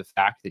after the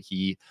fact that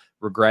he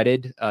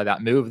regretted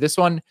that move. This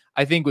one,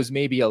 I think, was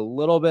maybe a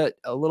little bit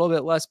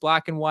less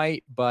black and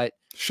white, but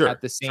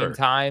at the same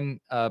time,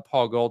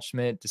 Paul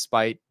Goldschmidt,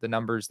 despite the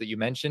numbers that you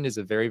mentioned, is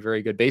a very,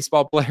 very good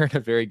baseball player and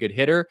a very good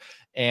hitter.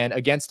 And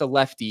against a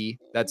lefty,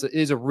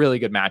 is a really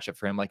good matchup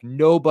for him. Like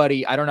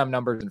nobody, I don't have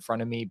numbers in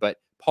front of me, but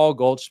Paul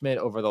Goldschmidt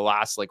over the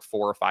last like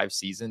 4 or 5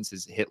 seasons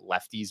has hit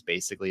lefties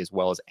basically as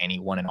well as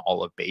anyone in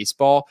all of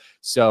baseball.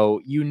 So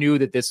you knew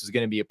that this was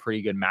going to be a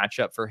pretty good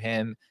matchup for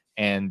him.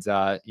 And,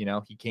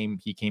 he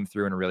came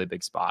through in a really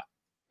big spot.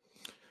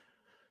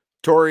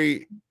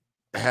 Torrey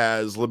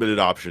has limited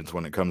options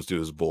when it comes to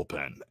his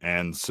bullpen.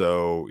 And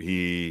so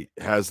he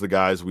has the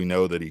guys we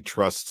know that he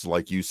trusts.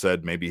 Like you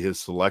said, maybe his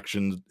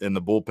selection in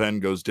the bullpen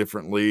goes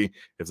differently.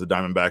 If the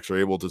Diamondbacks are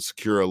able to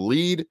secure a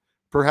lead,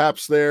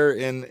 perhaps there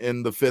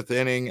in the 5th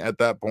inning at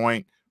that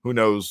point, who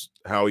knows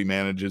how he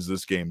manages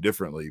this game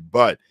differently.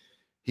 But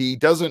he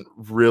doesn't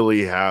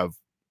really have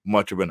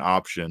much of an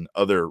option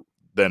other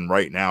than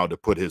right now to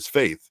put his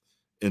faith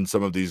in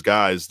some of these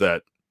guys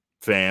that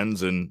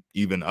fans and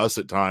even us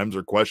at times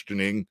are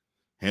questioning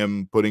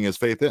him putting his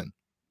faith in.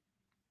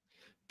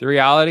 The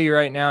reality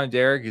right now,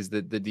 Derek, is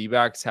that the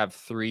D-backs have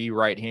 3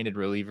 right-handed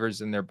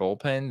relievers in their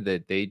bullpen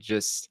that they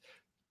just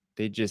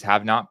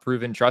have not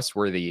proven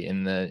trustworthy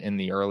in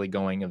the early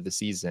going of the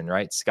season,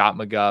 right? Scott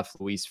McGuff,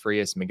 Luis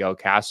Frias, Miguel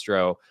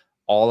Castro,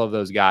 all of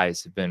those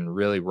guys have been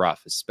really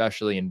rough,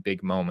 especially in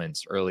big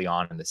moments early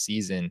on in the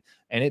season.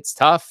 And it's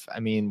tough.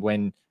 I mean,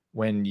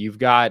 when you've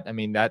got,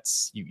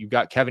 you've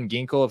got Kevin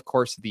Ginkel, of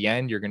course, at the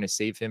end, you're going to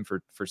save him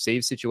for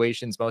save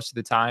situations most of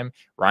the time.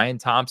 Ryan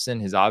Thompson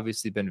has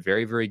obviously been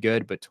very, very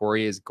good, but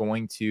Torrey is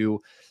going to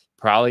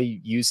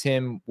probably use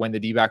him when the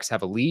D-backs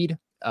have a lead,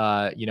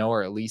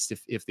 or at least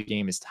if the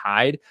game is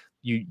tied.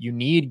 You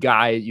need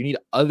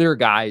other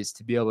guys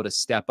to be able to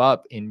step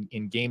up in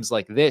games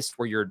like this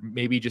where you're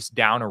maybe just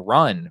down a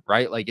run,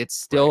 right? Like it's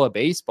still a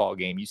baseball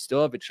game. You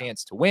still have a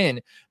chance to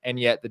win. And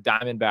yet the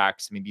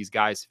Diamondbacks, these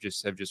guys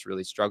have just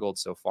really struggled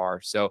so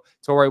far. So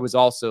Torrey was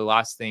also,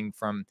 last thing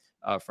from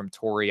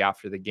Torrey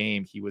after the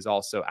game, he was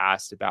also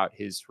asked about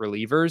his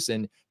relievers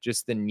and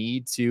just the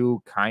need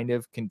to kind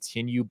of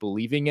continue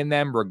believing in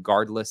them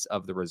regardless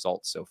of the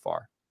results so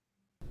far.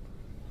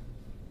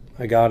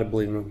 I got to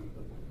believe in them.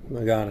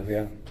 I got it.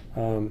 Yeah.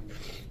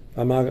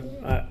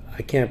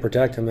 I can't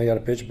protect them. They got to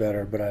pitch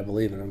better, but I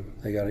believe in them.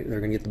 They're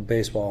going to get the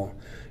baseball,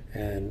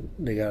 and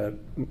they're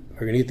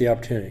going to get the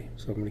opportunity.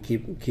 So I'm going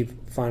to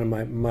keep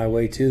finding my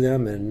way to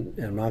them, and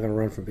I'm not going to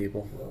run from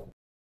people.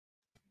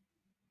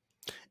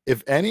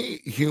 If any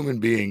human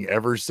being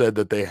ever said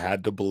that they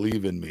had to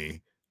believe in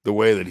me the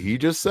way that he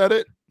just said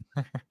it,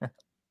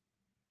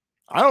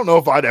 I don't know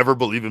if I'd ever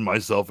believe in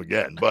myself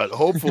again, but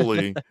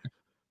hopefully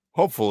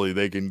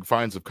they can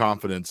find some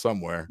confidence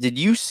somewhere. Did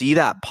you see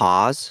that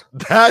pause?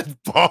 That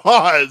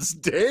pause,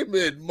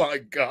 Damon, my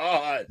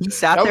God. He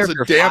sat that there was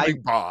for a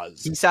damning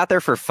pause. He sat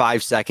there for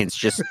 5 seconds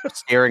just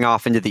staring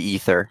off into the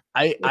ether.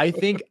 I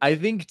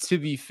think to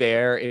be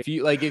fair, if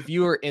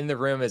you were in the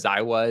room as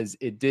I was,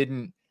 it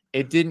didn't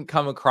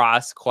come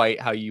across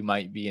quite how you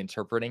might be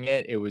interpreting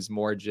it. It was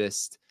more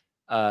just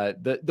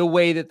the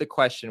way that the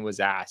question was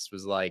asked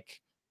was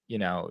like, you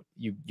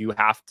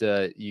have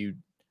to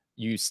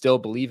you still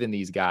believe in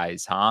these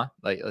guys, huh?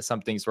 Like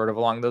something sort of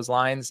along those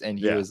lines. And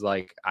he was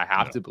like, I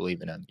have to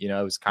believe in him. You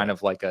know, it was kind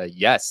of like a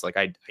yes, like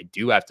I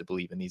do have to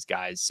believe in these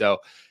guys. So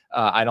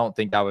I don't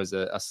think that was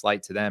a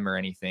slight to them or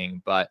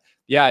anything. But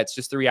yeah, it's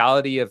just the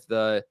reality of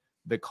the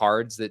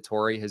cards that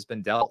Torrey has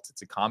been dealt.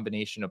 It's a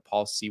combination of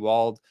Paul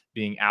Sewald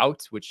being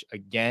out, which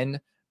again,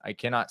 I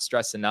cannot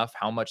stress enough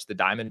how much the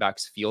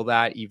Diamondbacks feel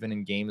that even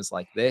in games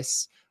like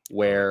this,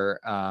 where,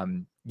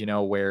 you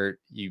know, where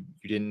you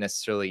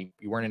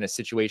weren't in a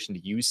situation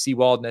to use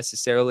Sewald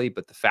necessarily,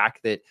 but the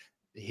fact that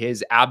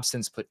his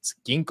absence puts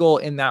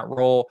Ginkel in that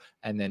role,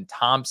 and then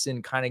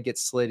Thompson kind of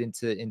gets slid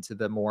into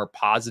the more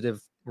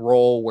positive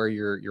role where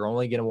you're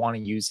only going to want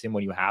to use him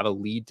when you have a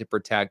lead to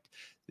protect.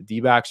 The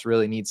D-backs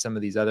really need some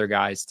of these other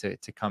guys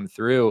to come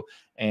through.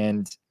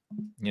 And,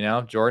 you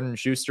know, Jordan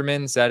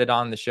Schusterman said it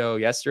on the show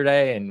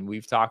yesterday, and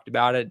we've talked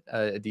about it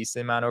a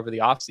decent amount over the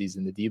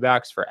offseason. The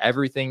D-backs, for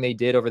everything they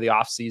did over the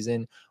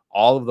offseason,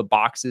 all of the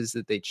boxes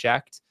that they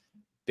checked,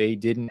 they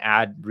didn't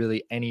add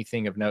really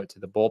anything of note to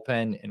the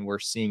bullpen, and we're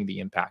seeing the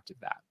impact of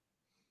that.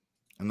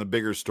 And the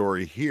bigger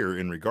story here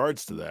in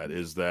regards to that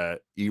is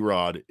that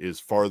Erod is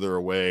further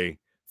away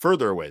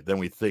than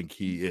we think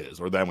he is,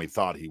 or than we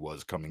thought he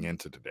was coming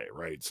into today,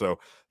 right? So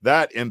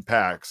that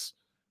impacts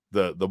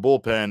the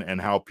bullpen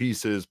and how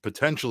pieces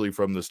potentially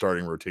from the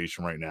starting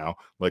rotation right now,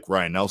 like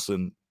Ryan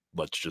Nelson,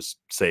 let's just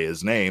say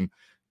his name,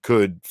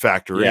 could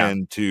factor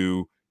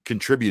into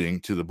contributing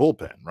to the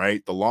bullpen,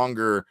 right? The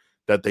longer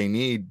that they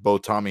need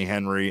both Tommy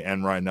Henry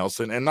and Ryan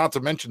Nelson, and not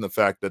to mention the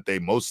fact that they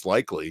most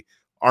likely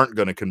aren't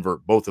going to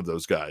convert both of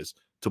those guys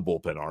to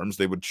bullpen arms.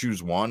 They would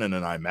choose one, and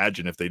then I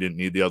imagine if they didn't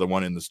need the other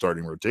one in the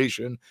starting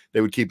rotation, they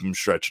would keep them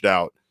stretched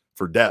out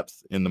for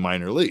depth in the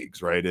minor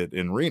leagues, right,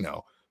 in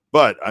Reno.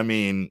 But, I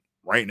mean,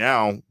 right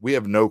now, we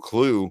have no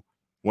clue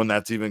when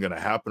that's even going to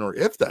happen or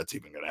if that's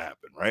even going to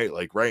happen, right?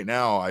 Like right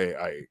now,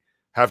 I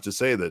have to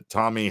say that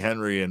Tommy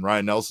Henry and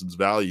Ryan Nelson's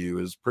value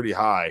is pretty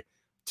high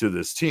to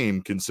this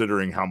team,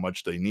 considering how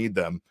much they need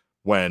them,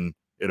 when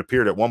it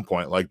appeared at one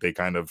point like they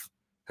kind of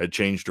had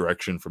changed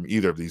direction from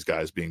either of these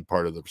guys being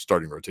part of the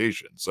starting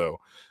rotation. So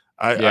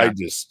I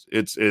just,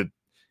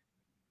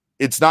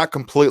 it's not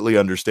completely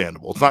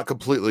understandable. It's not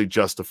completely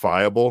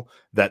justifiable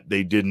that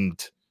they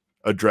didn't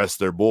address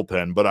their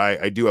bullpen, but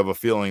I do have a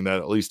feeling that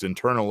at least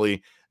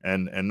internally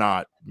and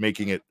not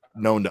making it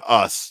known to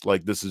us,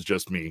 like this is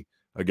just me.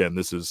 Again,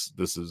 this is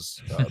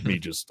me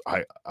just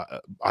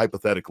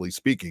hypothetically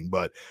speaking,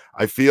 but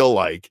I feel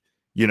like,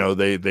 you know,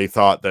 they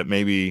thought that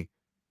maybe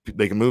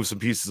they can move some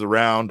pieces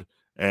around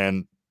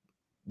and,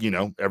 you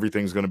know,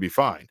 everything's going to be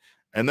fine.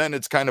 And then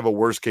it's kind of a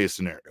worst case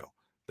scenario.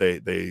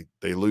 They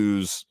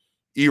lose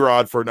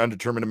Erod for an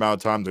undetermined amount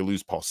of time. They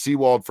lose Paul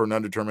Sewald for an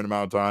undetermined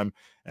amount of time.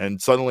 And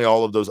suddenly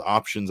all of those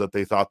options that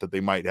they thought that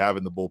they might have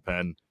in the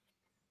bullpen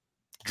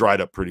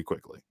dried up pretty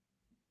quickly.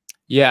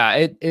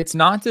 Yeah, it's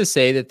not to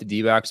say that the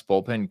D-backs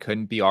bullpen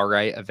couldn't be all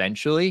right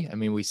eventually. I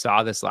mean, we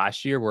saw this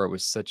last year where it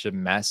was such a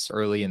mess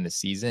early in the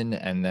season,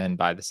 and then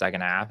by the second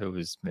half, it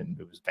was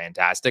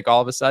fantastic all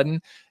of a sudden.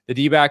 The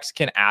D-backs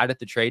can add at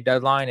the trade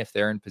deadline if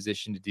they're in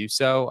position to do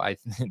so.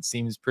 It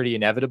seems pretty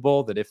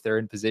inevitable that if they're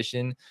in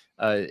position,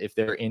 if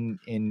they're in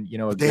you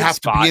know, a they good have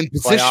spot, to be in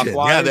position.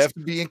 Yeah, they have to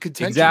be in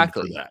contention.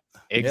 Exactly. For that.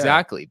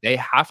 Exactly. They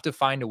have to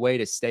find a way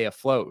to stay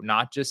afloat,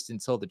 not just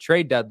until the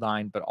trade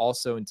deadline, but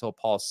also until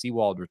Paul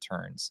Sewald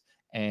returns.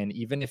 And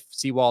even if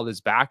Sewald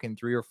is back in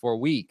 3 or 4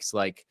 weeks,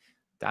 like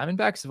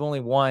Diamondbacks have only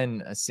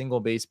won a single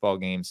baseball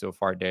game so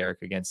far,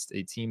 Derek, against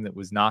a team that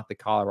was not the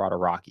Colorado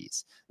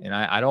Rockies. And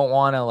I don't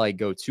want to like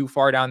go too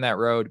far down that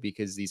road,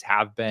 because these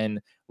have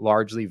been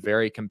largely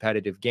very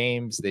competitive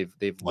games. They've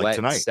like let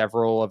tonight.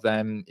 Several of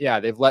them. Yeah,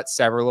 they've let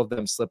several of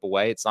them slip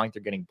away. It's not like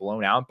they're getting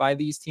blown out by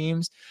these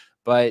teams,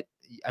 but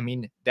I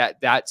mean,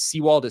 that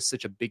Sewald is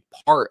such a big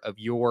part of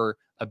your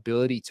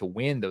ability to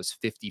win those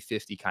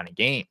 50-50 kind of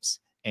games.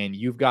 And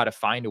you've got to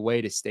find a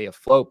way to stay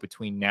afloat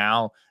between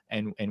now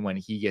and when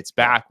he gets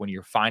back, when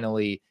you're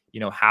finally, you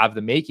know, have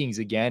the makings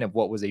again of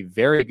what was a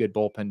very good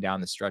bullpen down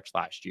the stretch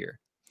last year.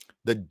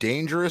 The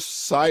dangerous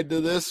side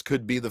to this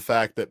could be the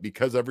fact that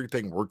because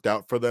everything worked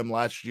out for them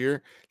last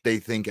year, they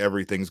think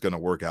everything's going to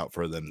work out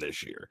for them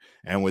this year.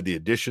 And with the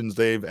additions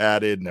they've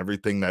added and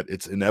everything, that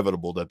it's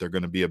inevitable that they're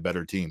going to be a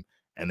better team.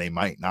 And they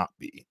might not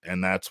be.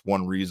 And that's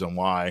one reason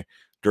why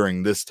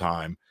during this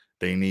time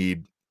they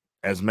need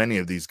as many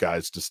of these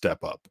guys to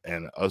step up.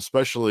 And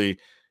especially,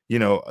 you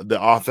know,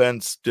 the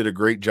offense did a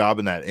great job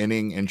in that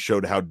inning and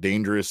showed how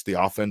dangerous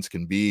the offense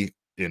can be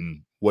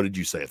in, what did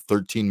you say, a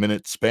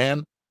 13-minute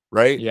span,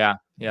 right? Yeah.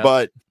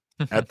 But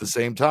at the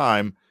same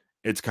time,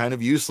 it's kind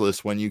of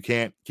useless when you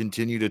can't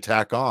continue to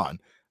tack on,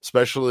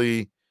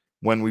 especially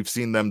when we've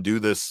seen them do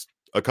this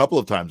a couple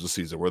of times this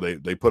season where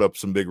they put up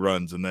some big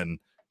runs and then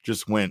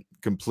just went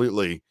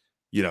completely,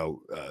 you know,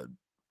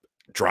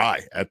 dry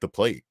at the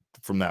plate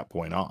from that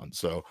point on.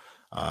 So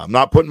I'm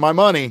not putting my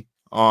money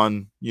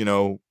on, you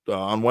know,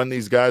 on when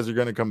these guys are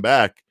going to come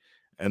back.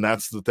 And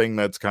that's the thing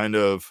that's kind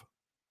of,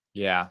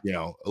 you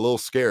know, a little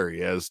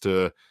scary as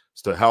to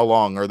as to how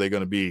long are they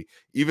going to be.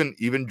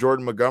 Even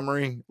Jordan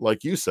Montgomery,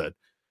 like you said,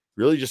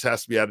 really just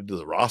has to be added to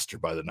the roster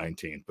by the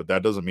 19th, but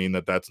that doesn't mean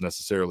that that's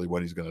necessarily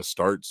when he's going to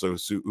start. So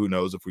who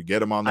knows if we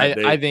get him on that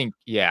date? I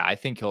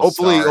think he'll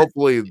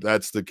hopefully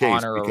that's the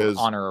case, because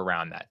on or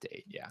around that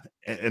date. Yeah.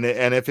 And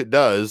if it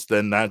does,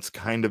 then that's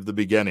kind of the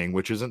beginning,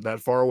 which isn't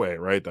that far away,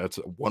 right? That's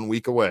 1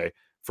 week away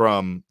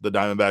from the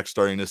Diamondbacks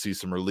starting to see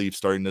some relief,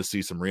 starting to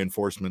see some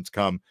reinforcements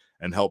come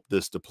and help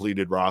this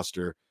depleted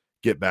roster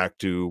get back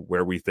to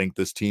where we think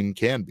this team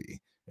can be.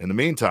 In the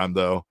meantime,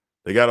 though,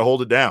 they got to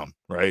hold it down,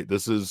 right?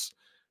 This is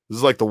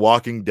like The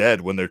Walking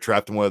Dead when they're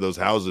trapped in one of those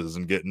houses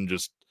and getting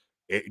just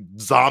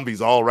zombies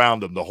all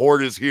around them. The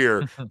horde is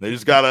here. They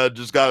just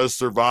gotta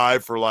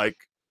survive for like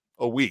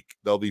a week.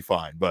 They'll be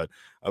fine. But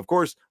of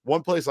course,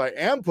 one place I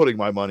am putting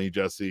my money,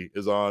 Jesse,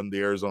 is on the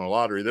Arizona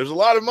Lottery. There's a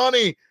lot of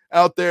money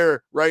out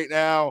there right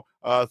now.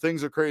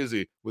 Things are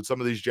crazy with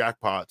some of these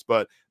jackpots,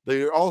 but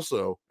they are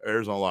also,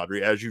 Arizona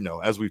Lottery, as you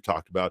know, as we've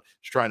talked about,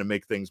 is trying to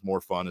make things more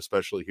fun,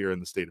 especially here in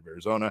the state of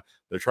Arizona.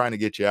 They're trying to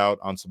get you out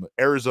on some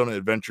Arizona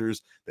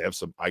adventures. They have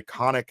some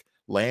iconic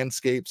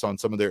landscapes on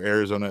some of their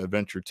Arizona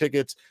adventure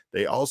tickets.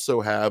 They also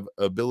have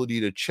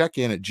ability to check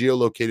in at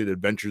geolocated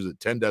adventures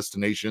at 10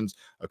 destinations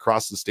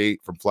across the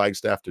state from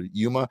Flagstaff to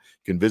Yuma.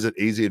 You can visit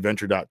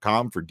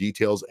azadventure.com for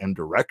details and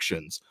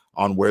directions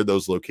on where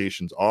those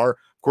locations are.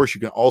 Of course, you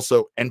can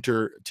also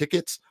enter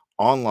tickets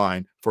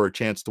online for a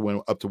chance to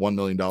win up to $1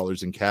 million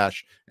in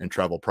cash and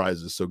travel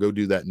prizes. So go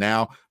do that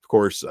now. Of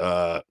course,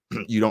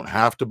 you don't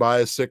have to buy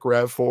a sick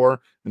RAV4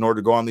 in order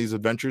to go on these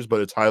adventures,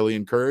 but it's highly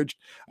encouraged.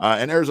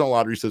 And Arizona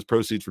Lottery says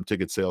proceeds from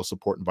ticket sales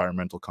support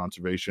environmental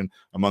conservation,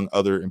 among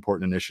other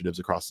important initiatives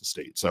across the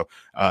state. So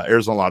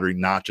Arizona Lottery,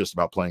 not just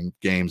about playing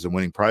games and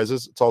winning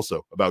prizes. It's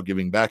also about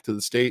giving back to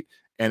the state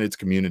and its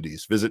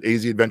communities. Visit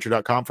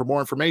azadventure.com for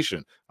more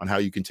information on how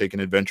you can take an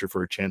adventure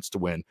for a chance to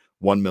win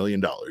 $1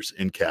 million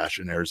in cash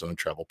and Arizona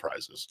travel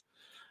prizes.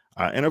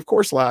 And of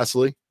course,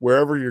 lastly,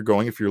 wherever you're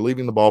going, if you're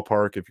leaving the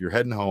ballpark, if you're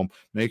heading home,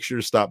 make sure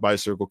to stop by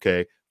Circle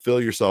K,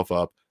 fill yourself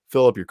up,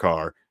 fill up your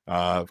car.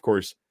 Of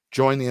course,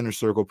 join the Inner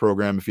Circle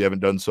program if you haven't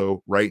done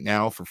so right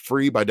now for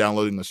free by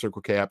downloading the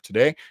Circle K app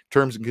today.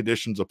 Terms and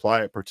conditions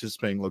apply at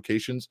participating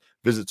locations.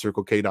 Visit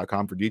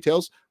circlek.com for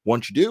details.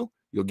 Once you do,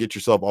 you'll get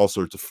yourself all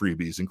sorts of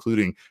freebies,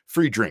 including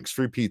free drinks,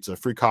 free pizza,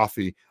 free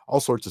coffee, all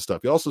sorts of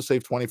stuff. You also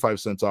save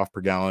 25 cents off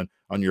per gallon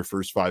on your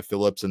first 5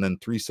 fill-ups, and then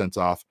 3 cents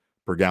off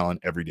per gallon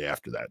every day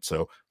after that.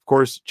 So, of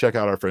course, check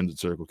out our friends at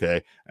Circle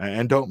K,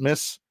 and don't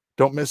miss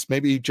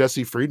maybe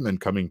Jesse Friedman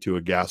coming to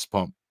a gas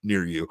pump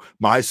near you.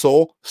 My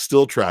soul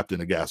still trapped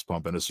in a gas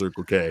pump and a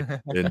Circle K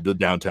in the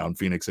downtown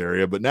Phoenix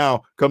area, but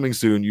now coming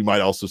soon, you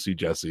might also see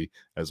Jesse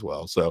as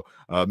well. So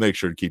make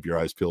sure to keep your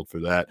eyes peeled for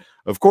that.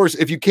 Of course,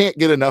 if you can't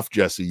get enough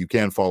Jesse, you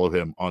can follow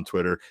him on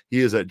Twitter. He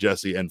is at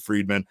Jesse and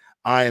Friedman.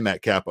 I am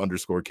at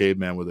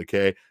Cap_caveman with a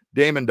K.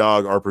 Damon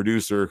Dog, our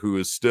producer, who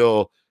is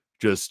still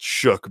just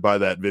shook by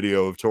that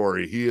video of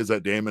Tori. He is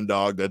at Damon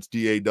Dog. That's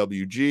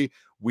DAWG.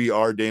 We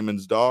are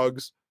Damon's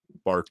dogs.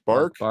 Bark,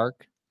 bark.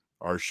 Bark.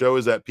 Our show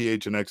is at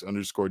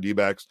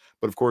PHNX_DBacks,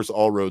 but of course,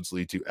 all roads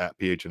lead to at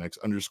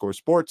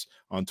PHNX_sports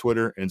on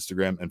Twitter,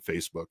 Instagram, and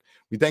Facebook.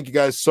 We thank you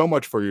guys so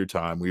much for your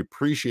time. We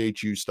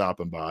appreciate you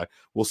stopping by.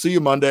 We'll see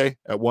you Monday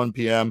at 1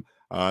 p.m.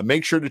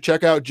 Make sure to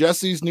check out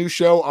Jesse's new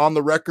show, On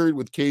the Record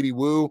with Katie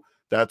Wu.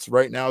 That's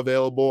right now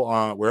available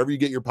on wherever you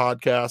get your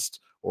podcasts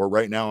or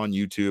right now on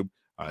YouTube.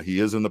 He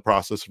is in the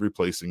process of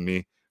replacing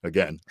me.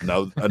 Again,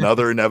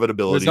 another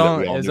inevitability.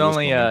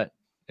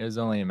 It was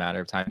only a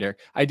matter of time, Derek.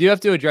 I do have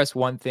to address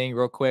one thing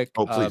real quick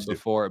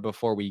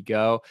before we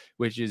go,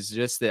 which is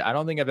just that I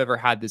don't think I've ever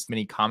had this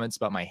many comments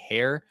about my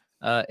hair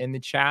in the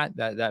chat.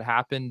 That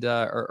happened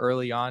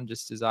early on,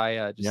 just as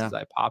I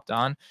popped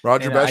on.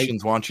 Roger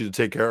Beshins wants you to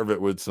take care of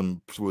it with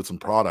some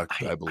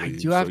product, I believe. I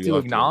do have to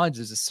acknowledge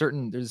there's a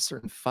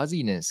certain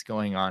fuzziness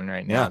going on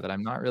right now that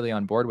I'm not really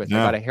on board with. I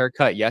got a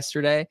haircut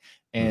yesterday.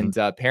 And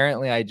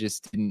apparently I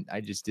just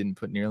didn't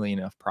put nearly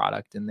enough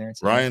product in there.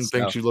 Ryan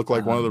thinks you look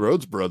like one of the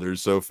Rhodes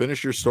brothers. So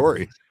finish your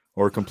story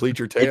or complete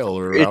your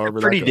tale it's a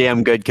pretty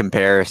damn good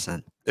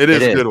comparison. It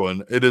is a good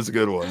one. It is a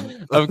good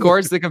one. Of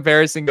course, the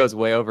comparison goes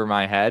way over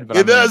my head, but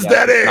it does,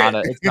 Daddy.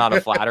 It's not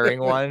a flattering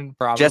one.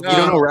 Probably. Just you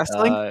don't know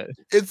wrestling.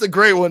 It's a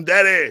great one,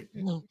 Daddy.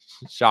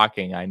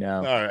 Shocking, I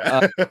know.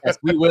 All right. Yes,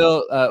 we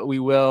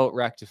will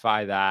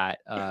rectify that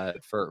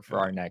for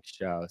our next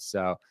show.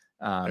 So.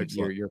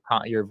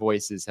 Your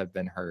voices have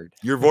been heard.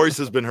 Your voice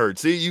has been heard.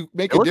 See, you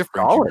make a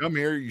difference. You come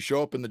here, you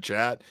show up in the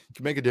chat, you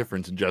can make a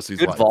difference in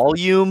Jesse's life.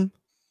 Volume.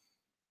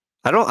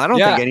 I don't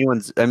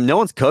think no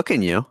one's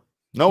cooking you.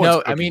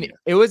 No, I mean,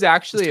 it was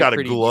actually a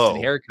pretty decent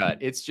haircut.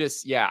 It's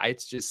just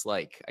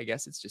like, I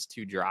guess it's just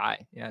too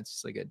dry. Yeah, it's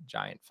just like a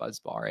giant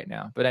fuzzball right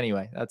now. But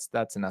anyway,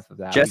 that's enough of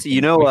that. Jesse,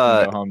 we can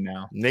go home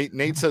now.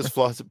 Nate says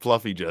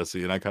fluffy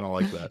Jesse, and I kind of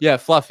like that. Yeah,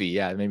 fluffy.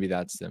 Yeah, maybe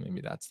that's the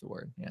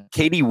word. Yeah.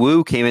 Katie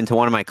Wu came into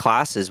one of my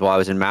classes while I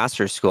was in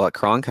master's school at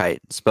Cronkite.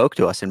 Spoke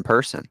to us in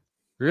person.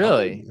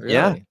 Really?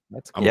 Yeah.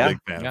 That's cool. I'm a big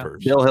fan of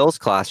hers. Bill Hill's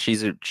class.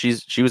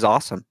 She was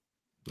awesome.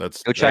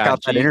 Go check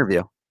out that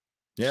interview.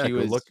 Yeah,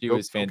 she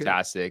was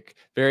fantastic.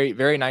 Very,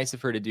 very nice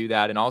of her to do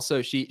that. And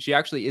also she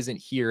actually isn't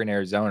here in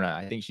Arizona.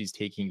 I think she's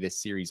taking this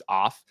series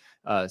off.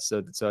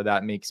 So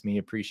that makes me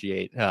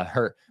appreciate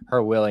her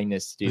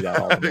willingness to do that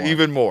all the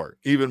more.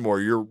 even more.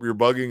 You're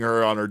bugging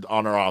her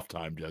on her off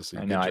time, Jesse.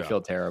 I know. I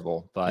feel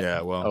terrible, but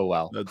yeah, well, oh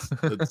well.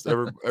 That's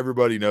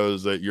everybody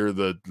knows that you're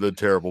the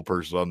terrible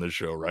person on this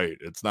show, right?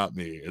 It's not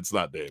me. It's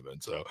not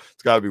Damon. So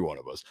it's got to be one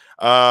of us.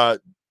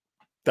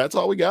 That's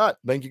all we got.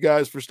 Thank you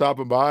guys for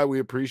stopping by. We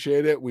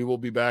appreciate it. We will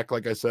be back,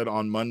 like I said,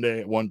 on Monday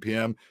at 1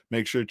 p.m.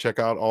 Make sure to check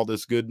out all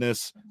this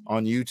goodness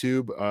on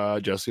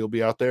YouTube. Jesse will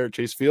be out there at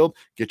Chase Field.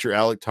 Get your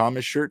Alek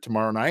Thomas shirt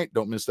tomorrow night.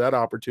 Don't miss that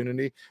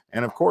opportunity.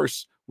 And of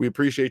course, we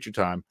appreciate your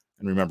time.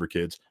 And remember,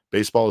 kids,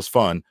 baseball is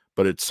fun,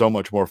 but it's so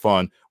much more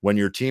fun when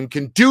your team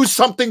can do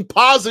something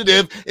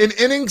positive in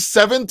innings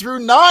 7 through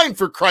 9,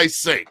 for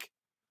Christ's sake.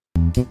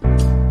 We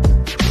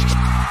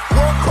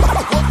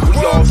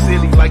all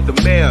silly like the